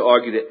goes on to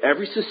argue that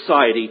every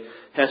society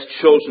has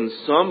chosen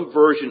some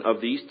version of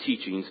these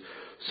teachings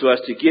so as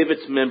to give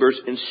its members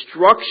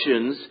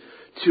instructions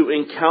to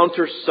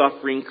encounter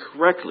suffering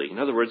correctly. In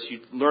other words, you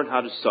learn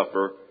how to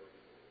suffer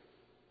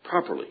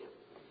properly.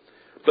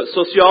 But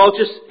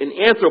sociologists and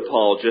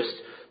anthropologists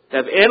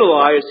have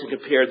analyzed and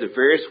compared the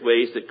various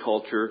ways that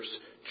cultures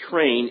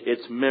train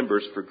its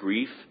members for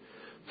grief,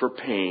 for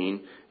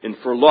pain, and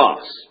for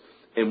loss.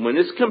 And when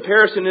this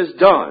comparison is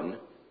done,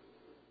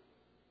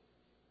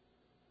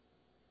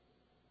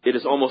 it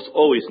is almost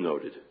always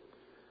noted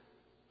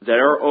that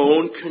our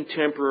own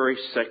contemporary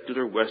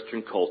secular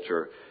Western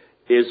culture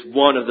is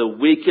one of the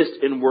weakest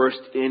and worst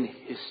in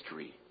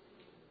history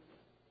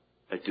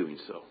at doing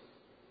so.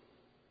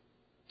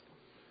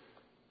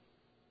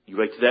 You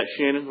relate to that,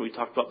 Shannon, we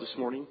talked about this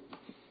morning?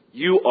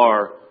 We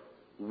are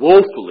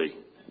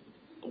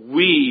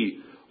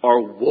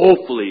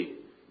woefully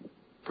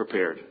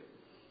prepared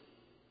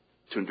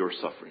to endure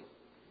suffering.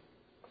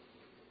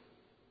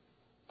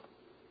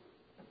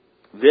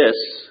 This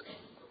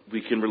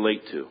we can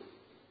relate to.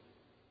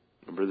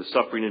 Remember the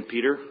suffering in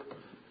Peter?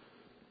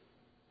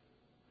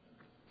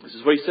 This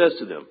is what he says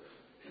to them.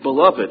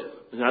 Beloved,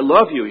 and I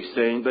love you, he's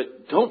saying,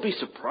 but don't be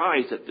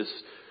surprised at this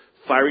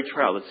fiery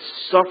trial, this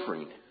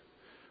suffering,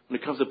 when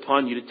it comes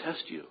upon you to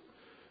test you.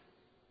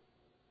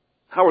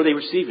 How are they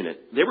receiving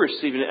it? They were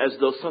receiving it as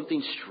though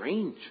something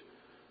strange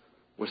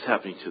was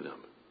happening to them.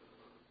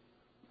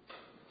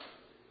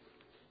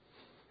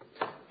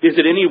 Is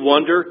it any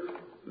wonder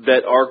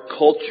that our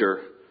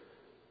culture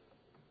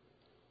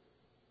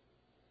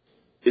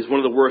is one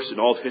of the worst in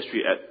all of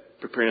history at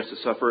preparing us to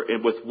suffer?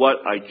 And with what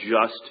I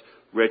just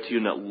read to you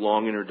in that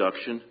long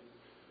introduction,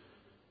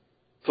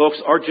 folks,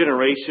 our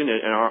generation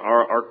and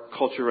our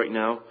culture right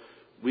now,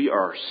 we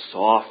are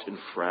soft and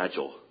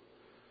fragile.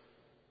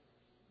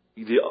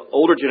 The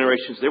older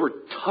generations, they were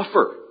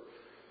tougher.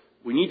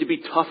 We need to be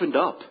toughened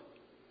up.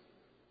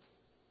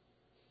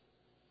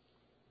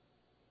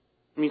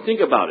 I mean,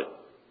 think about it.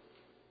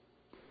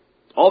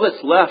 All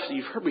that's left,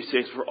 you've heard me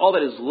say this, for all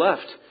that is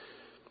left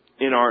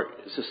in our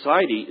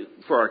society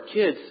for our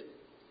kids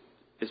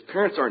is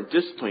parents aren't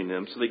disciplining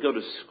them, so they go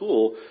to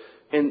school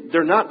and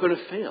they're not going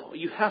to fail.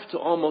 You have to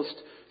almost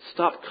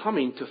stop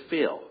coming to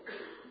fail.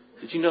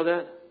 Did you know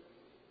that?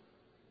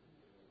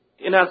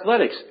 In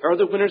athletics, are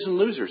there winners and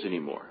losers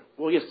anymore?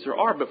 Well, yes, there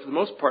are, but for the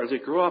most part, as they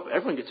grow up,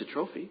 everyone gets a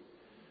trophy.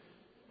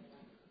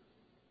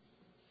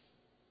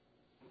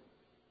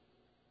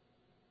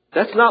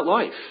 That's not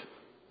life.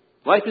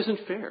 Life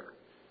isn't fair.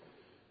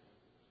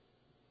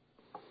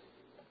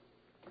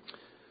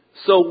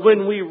 So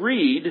when we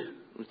read,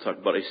 we talk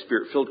about a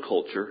spirit-filled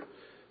culture,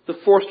 the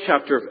 4th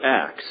chapter of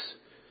Acts,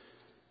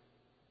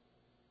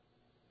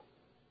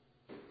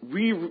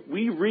 we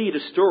read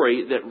a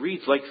story that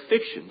reads like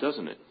fiction,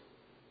 doesn't it?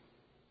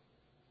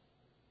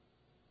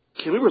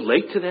 Can we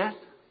relate to that?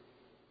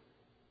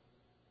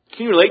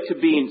 Can you relate to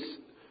being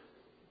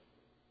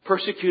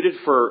persecuted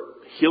for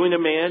healing a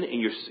man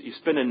and you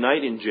spend a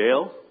night in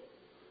jail?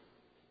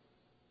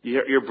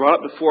 You're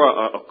brought up before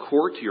a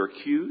court, you're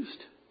accused.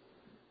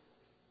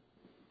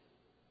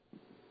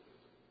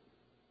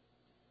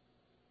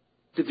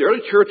 Did the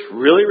early church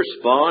really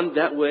respond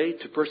that way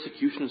to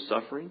persecution and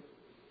suffering?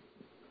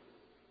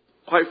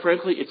 Quite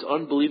frankly, it's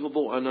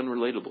unbelievable and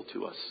unrelatable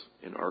to us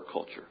in our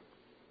culture.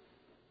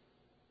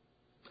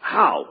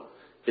 How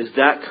is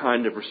that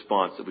kind of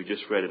response that we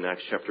just read in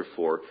Acts chapter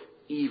 4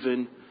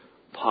 even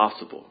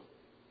possible?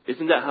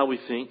 Isn't that how we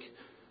think?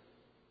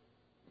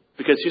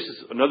 Because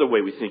just another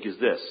way we think is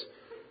this.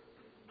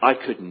 I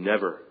could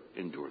never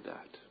endure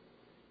that.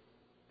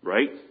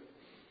 Right?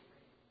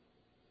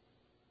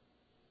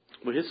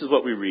 Well, this is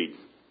what we read.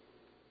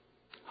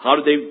 How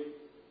is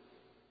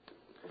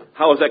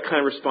that kind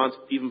of response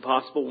even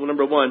possible? Well,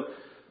 number one,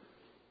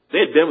 they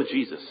had been with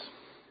Jesus.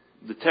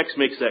 The text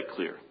makes that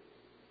clear.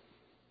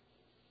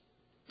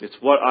 It's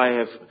what I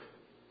have,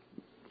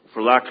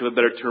 for lack of a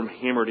better term,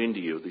 hammered into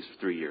you these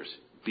 3 years.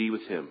 Be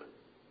with Him.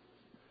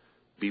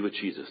 Be with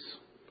Jesus.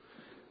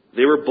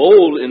 They were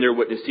bold in their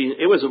witnessing.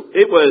 It was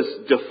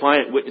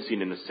defiant witnessing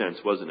in a sense,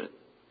 wasn't it?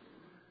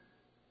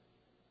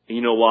 And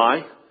you know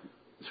why?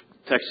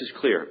 The text is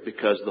clear.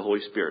 Because of the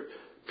Holy Spirit.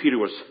 Peter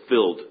was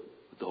filled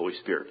with the Holy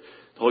Spirit.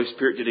 The Holy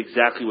Spirit did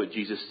exactly what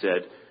Jesus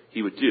said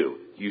He would do.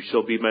 You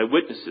shall be my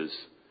witnesses.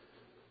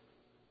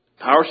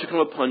 Power shall come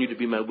upon you to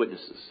be my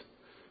witnesses.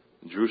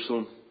 In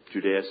Jerusalem,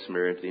 Judea,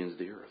 Samaria, and to the ends of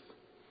the earth.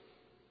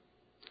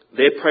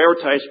 They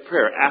prioritized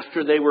prayer.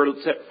 After they were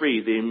set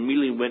free, they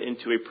immediately went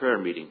into a prayer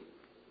meeting.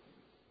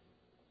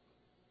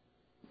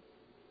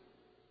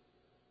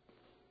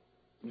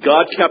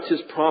 God kept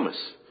His promise.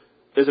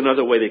 There's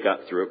another way they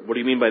got through it. What do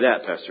you mean by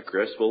that, Pastor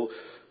Chris? Well,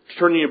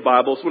 turn in your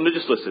Bibles. Well,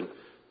 just listen.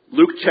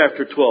 Luke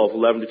chapter 12,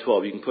 11 to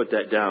 12. You can put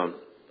that down.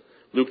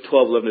 Luke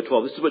 12, 11 to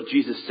 12. This is what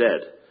Jesus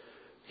said.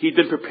 He'd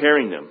been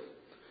preparing them.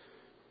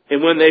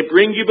 And when they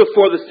bring you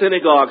before the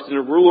synagogues and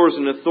the rulers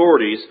and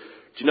authorities,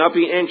 do not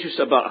be anxious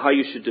about how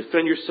you should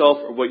defend yourself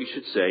or what you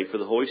should say, for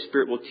the Holy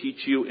Spirit will teach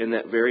you in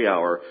that very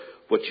hour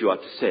what you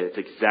ought to say. That's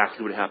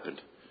exactly what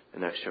happened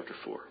in Acts chapter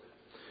 4.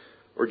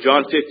 Or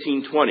John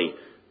 15:20.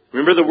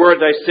 Remember the word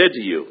that I said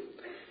to you.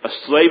 A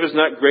slave is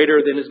not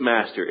greater than his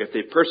master. If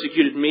they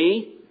persecuted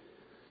me,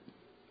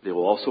 they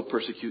will also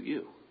persecute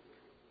you.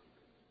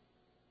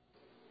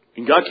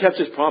 And God kept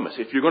His promise.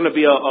 If you're going to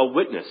be a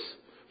witness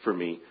for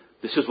me,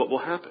 this is what will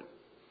happen.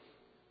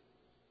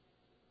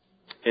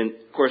 And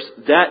of course,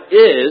 that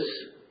is,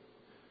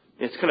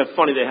 it's kind of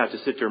funny they have to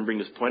sit there and bring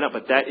this point up,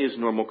 but that is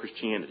normal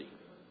Christianity.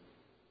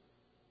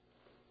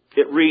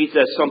 It reads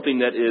as something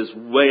that is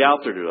way out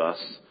there to us,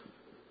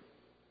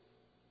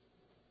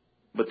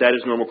 but that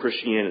is normal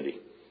Christianity.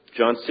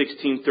 John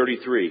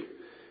 16:33.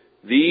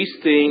 These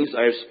things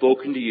I have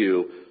spoken to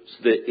you,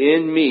 so that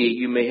in me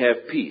you may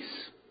have peace.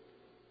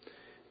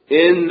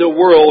 In the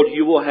world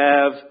you will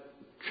have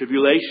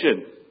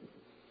tribulation.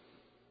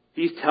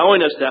 He's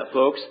telling us that,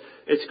 folks.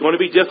 It's going to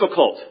be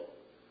difficult.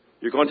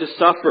 You're going to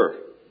suffer.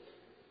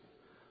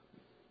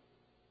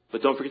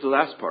 But don't forget the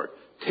last part.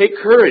 Take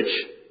courage.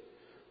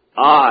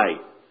 I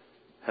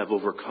have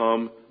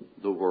overcome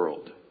the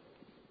world.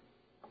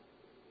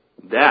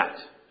 That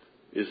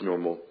is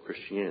normal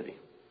Christianity.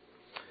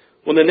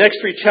 Well, in the next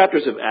 3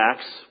 chapters of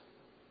Acts,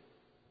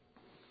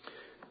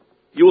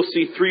 you will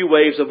see 3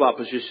 waves of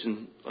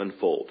opposition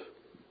unfold.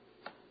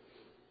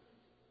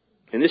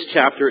 In this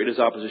chapter, it is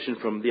opposition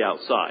from the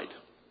outside.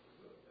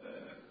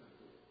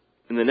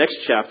 In the next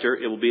chapter,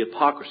 it will be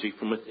hypocrisy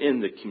from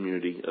within the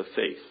community of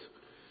faith.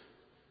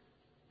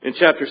 In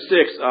chapter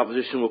 6,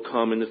 opposition will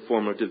come in the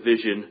form of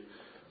division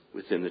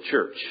within the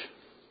church.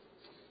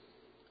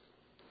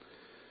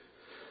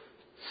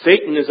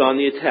 Satan is on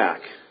the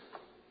attack,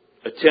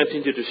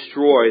 attempting to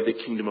destroy the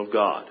kingdom of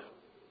God.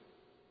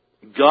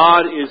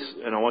 God is,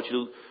 and I want you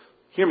to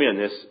hear me on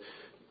this,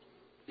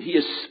 He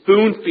is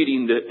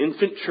spoon-feeding the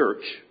infant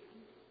church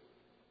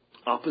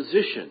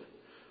opposition,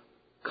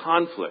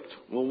 conflict.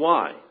 Well,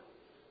 why?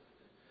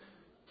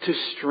 To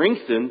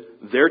strengthen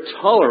their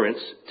tolerance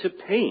to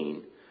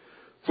pain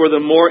for the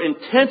more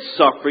intense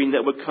suffering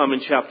that would come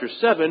in chapter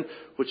 7,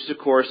 which is, of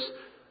course,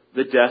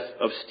 the death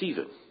of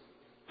Stephen.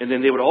 And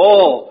then they would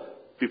all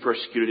be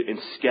persecuted and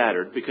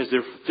scattered because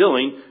they're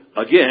fulfilling,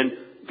 again,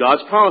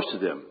 God's promise to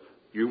them.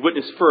 You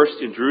witness first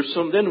in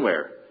Jerusalem, then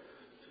where?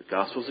 The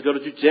gospel is to go to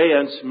Judea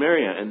and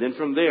Samaria, and then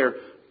from there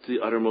to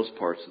the uttermost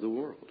parts of the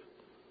world.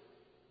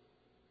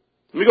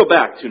 Let me go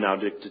back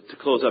to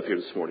close up here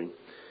this morning.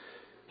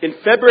 In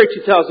February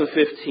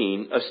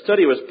 2015, a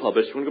study was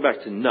published. We're going to go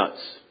back to nuts,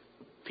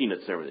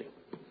 peanuts and everything,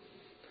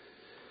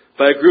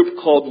 by a group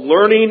called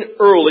Learning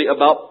Early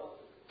About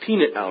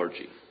Peanut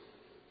Allergy.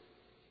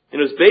 And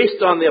it was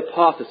based on the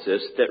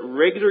hypothesis that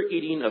regular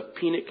eating of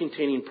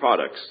peanut-containing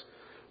products,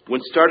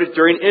 when started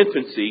during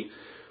infancy,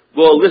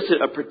 will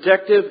elicit a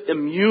protective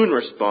immune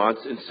response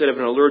instead of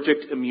an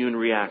allergic immune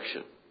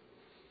reaction.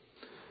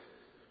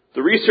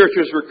 The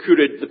researchers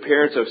recruited the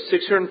parents of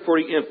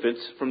 640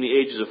 infants from the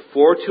ages of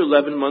 4 to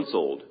 11 months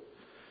old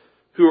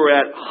who were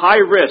at high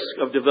risk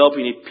of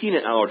developing a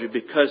peanut allergy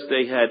because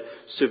they had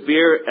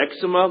severe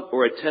eczema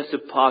or had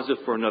tested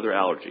positive for another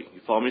allergy.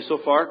 You follow me so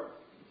far?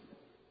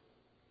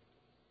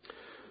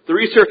 The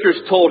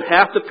researchers told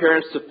half the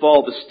parents to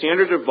follow the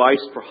standard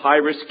advice for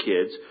high-risk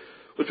kids,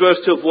 which was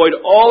to avoid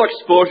all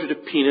exposure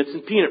to peanuts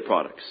and peanut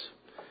products.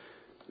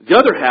 The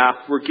other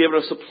half were given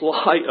a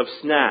supply of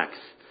snacks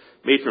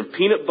made from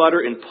peanut butter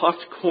and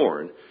puffed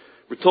corn,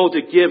 were told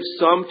to give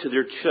some to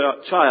their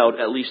child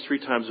at least 3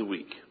 times a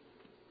week.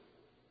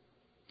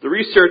 The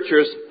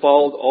researchers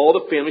followed all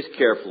the families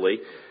carefully,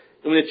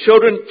 and when the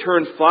children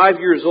turned 5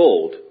 years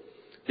old,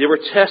 they were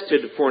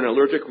tested for an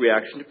allergic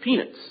reaction to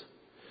peanuts,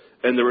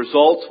 and the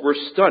results were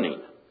stunning.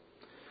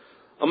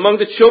 Among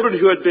the children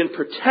who had been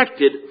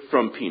protected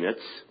from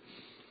peanuts,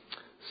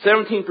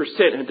 17%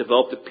 had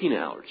developed a peanut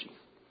allergy.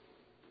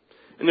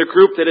 In the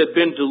group that had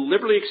been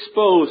deliberately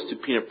exposed to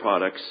peanut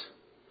products,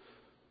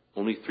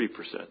 only 3%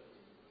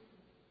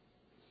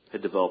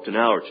 had developed an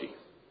allergy.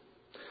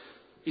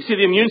 You see,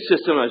 the immune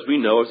system, as we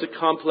know, is a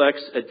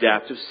complex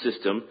adaptive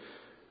system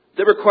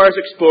that requires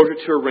exposure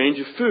to a range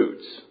of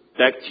foods,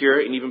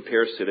 bacteria, and even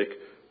parasitic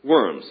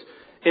worms,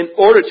 in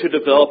order to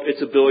develop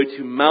its ability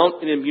to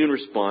mount an immune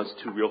response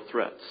to real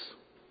threats.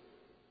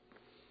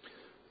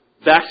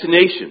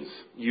 Vaccinations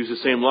use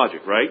the same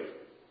logic, right?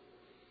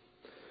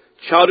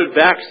 Childhood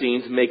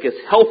vaccines make us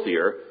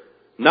healthier,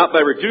 not by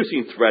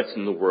reducing threats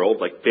in the world,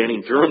 like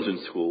banning germs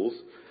in schools,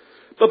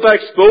 but by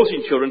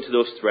exposing children to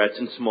those threats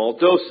in small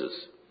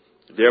doses,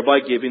 thereby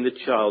giving the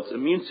child's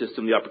immune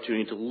system the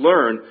opportunity to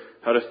learn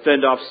how to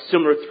fend off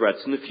similar threats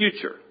in the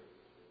future.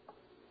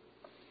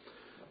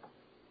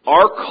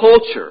 Our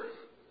culture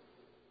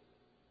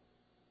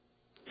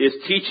is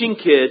teaching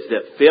kids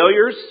that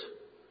failures,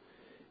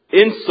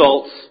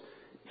 insults,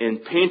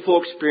 and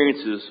painful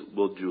experiences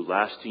will do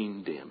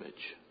lasting damage.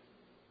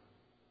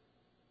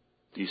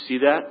 Do you see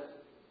that?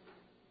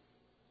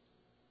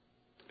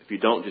 If you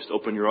don't, just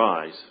open your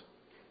eyes.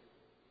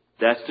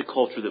 That's the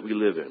culture that we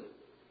live in.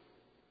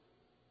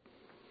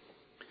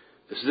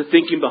 This is the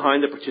thinking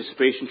behind the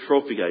participation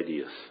trophy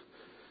ideas.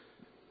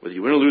 Whether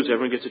you win or lose,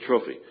 everyone gets a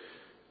trophy.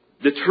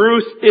 The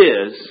truth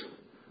is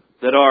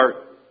that our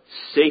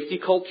safety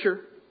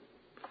culture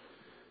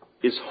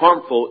is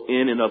harmful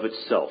in and of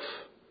itself.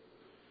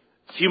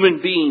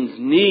 Human beings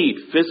need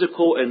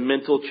physical and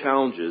mental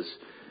challenges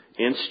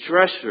and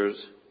stressors,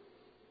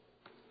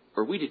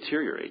 or we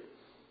deteriorate.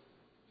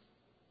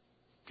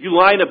 If you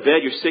lie in a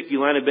bed, you're sick,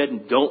 you lie in a bed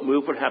and don't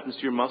move, what happens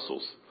to your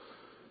muscles?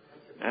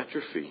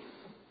 Atrophy.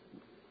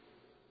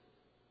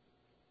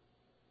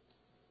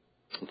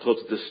 I'll close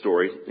with this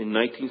story. In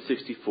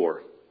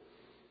 1964,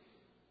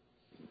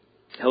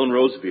 Helen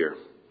Roseveare.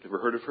 Ever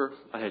heard of her?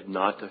 I had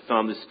not. I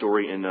found this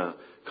story in a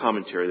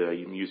commentary that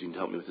I'm using to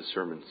help me with the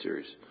sermon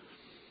series.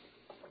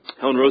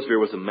 Helen Roseveare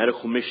was a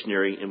medical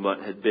missionary in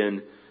what had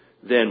been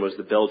then was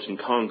the Belgian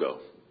Congo.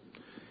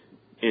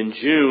 In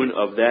June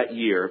of that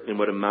year, in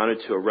what amounted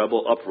to a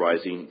rebel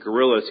uprising,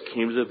 guerrillas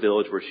came to the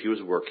village where she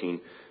was working,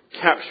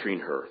 capturing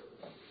her.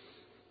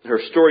 Her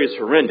story is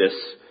horrendous,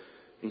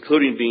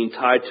 including being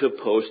tied to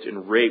a post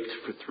and raped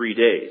for 3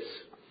 days.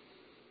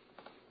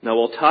 Now,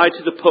 while tied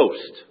to the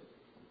post,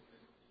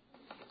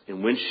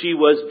 and when she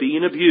was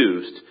being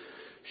abused,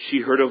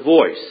 she heard a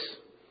voice.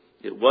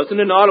 It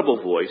wasn't an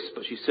audible voice,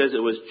 but she says it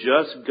was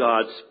just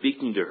God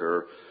speaking to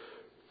her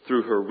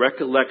through her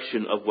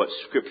recollection of what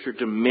Scripture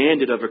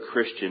demanded of a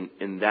Christian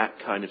in that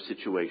kind of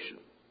situation.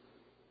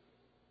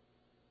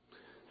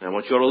 And I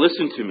want you all to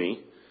listen to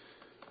me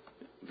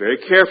very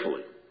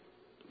carefully,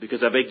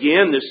 because I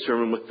began this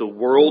sermon with the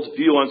world's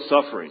view on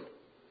suffering.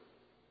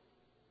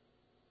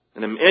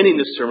 And I'm ending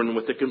this sermon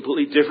with a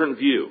completely different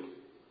view.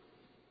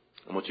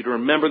 I want you to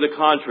remember the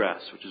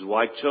contrast, which is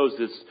why I chose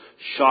this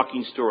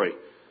shocking story.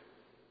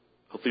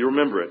 Hopefully you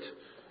remember it.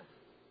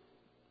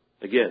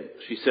 Again,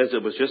 she says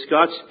it was just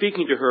God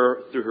speaking to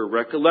her through her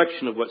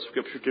recollection of what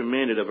Scripture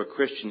demanded of a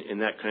Christian in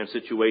that kind of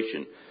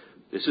situation.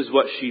 This is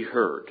what she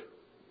heard.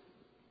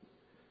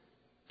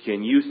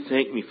 Can you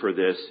thank me for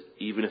this,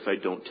 even if I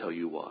don't tell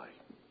you why?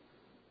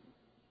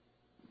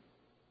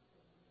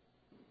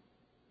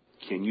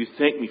 Can you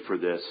thank me for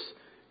this,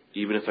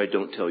 even if I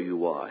don't tell you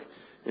why?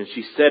 And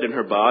she said in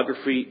her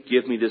biography,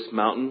 Give Me This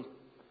Mountain,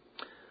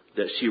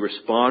 that she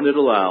responded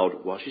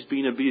aloud while she's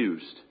being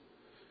abused.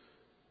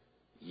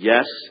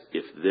 Yes,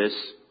 if this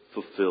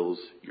fulfills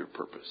your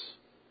purpose.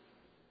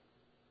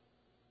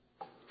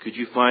 Could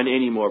you find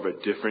any more of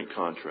a different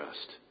contrast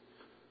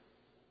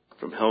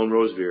from Helen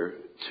Roseveare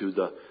to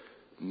the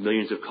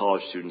millions of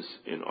college students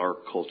in our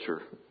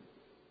culture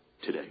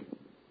today?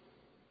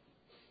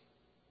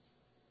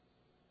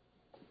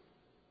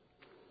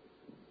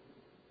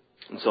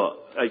 And so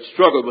I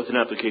struggled with an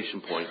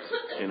application point,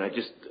 and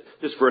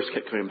this verse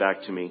kept coming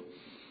back to me,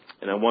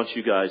 and I want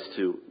you guys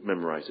to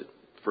memorize it.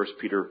 1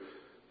 Peter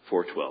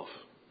 4:12.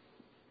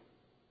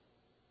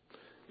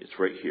 It's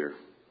right here.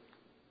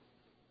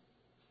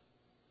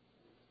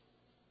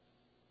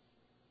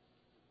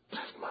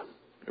 Come on.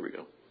 Here we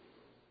go.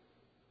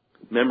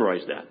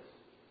 Memorize that.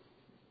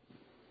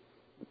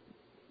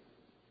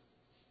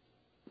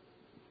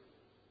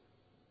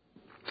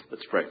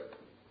 Let's pray.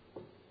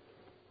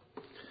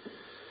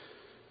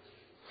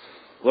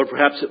 Lord,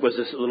 perhaps it was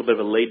just a little bit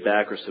of a laid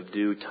back or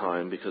subdued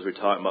time because we're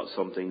talking about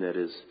something that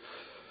is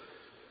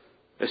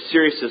as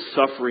serious as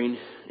suffering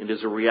and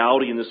is a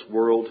reality in this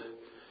world.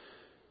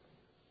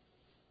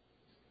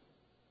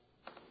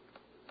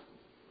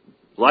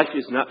 Life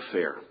is not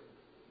fair.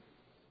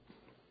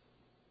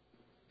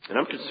 And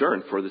I'm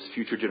concerned for this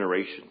future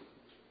generation,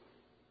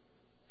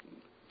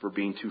 for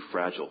being too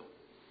fragile.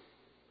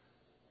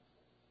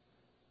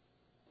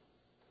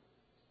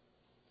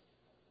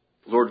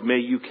 Lord, may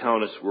you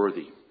count us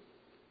worthy.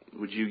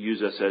 Would you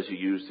use us as you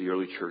used the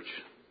early church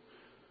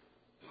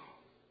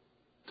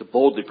to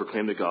boldly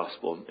proclaim the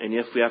gospel? And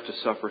if we have to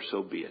suffer,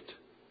 so be it.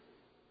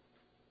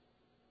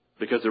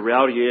 Because the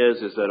reality is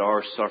that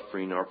our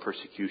suffering, our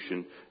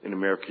persecution in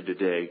America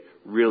today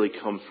really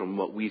comes from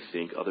what we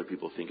think other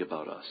people think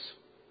about us.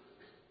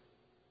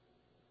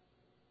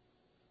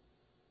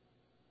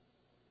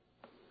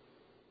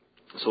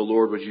 So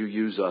Lord, would you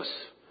use us?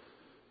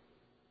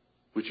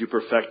 Would you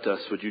perfect us?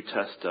 Would you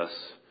test us?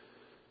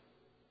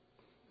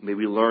 May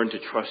we learn to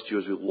trust you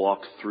as we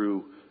walk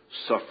through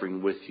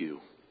suffering with you.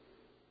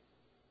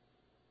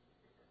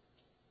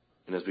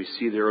 And as we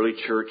see the early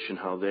church and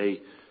how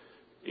they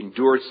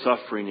endured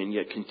suffering and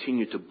yet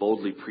continued to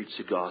boldly preach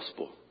the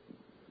gospel,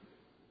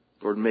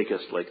 Lord, make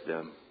us like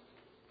them.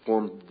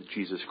 Form the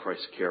Jesus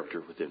Christ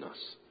character within us.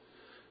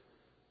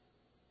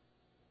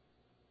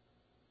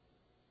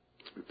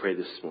 We pray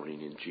this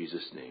morning in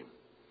Jesus' name.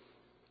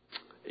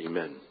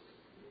 Amen.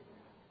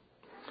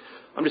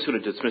 I'm just going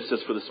to dismiss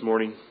this for this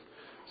morning.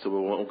 So we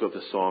won't go with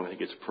the song. I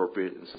think it's appropriate.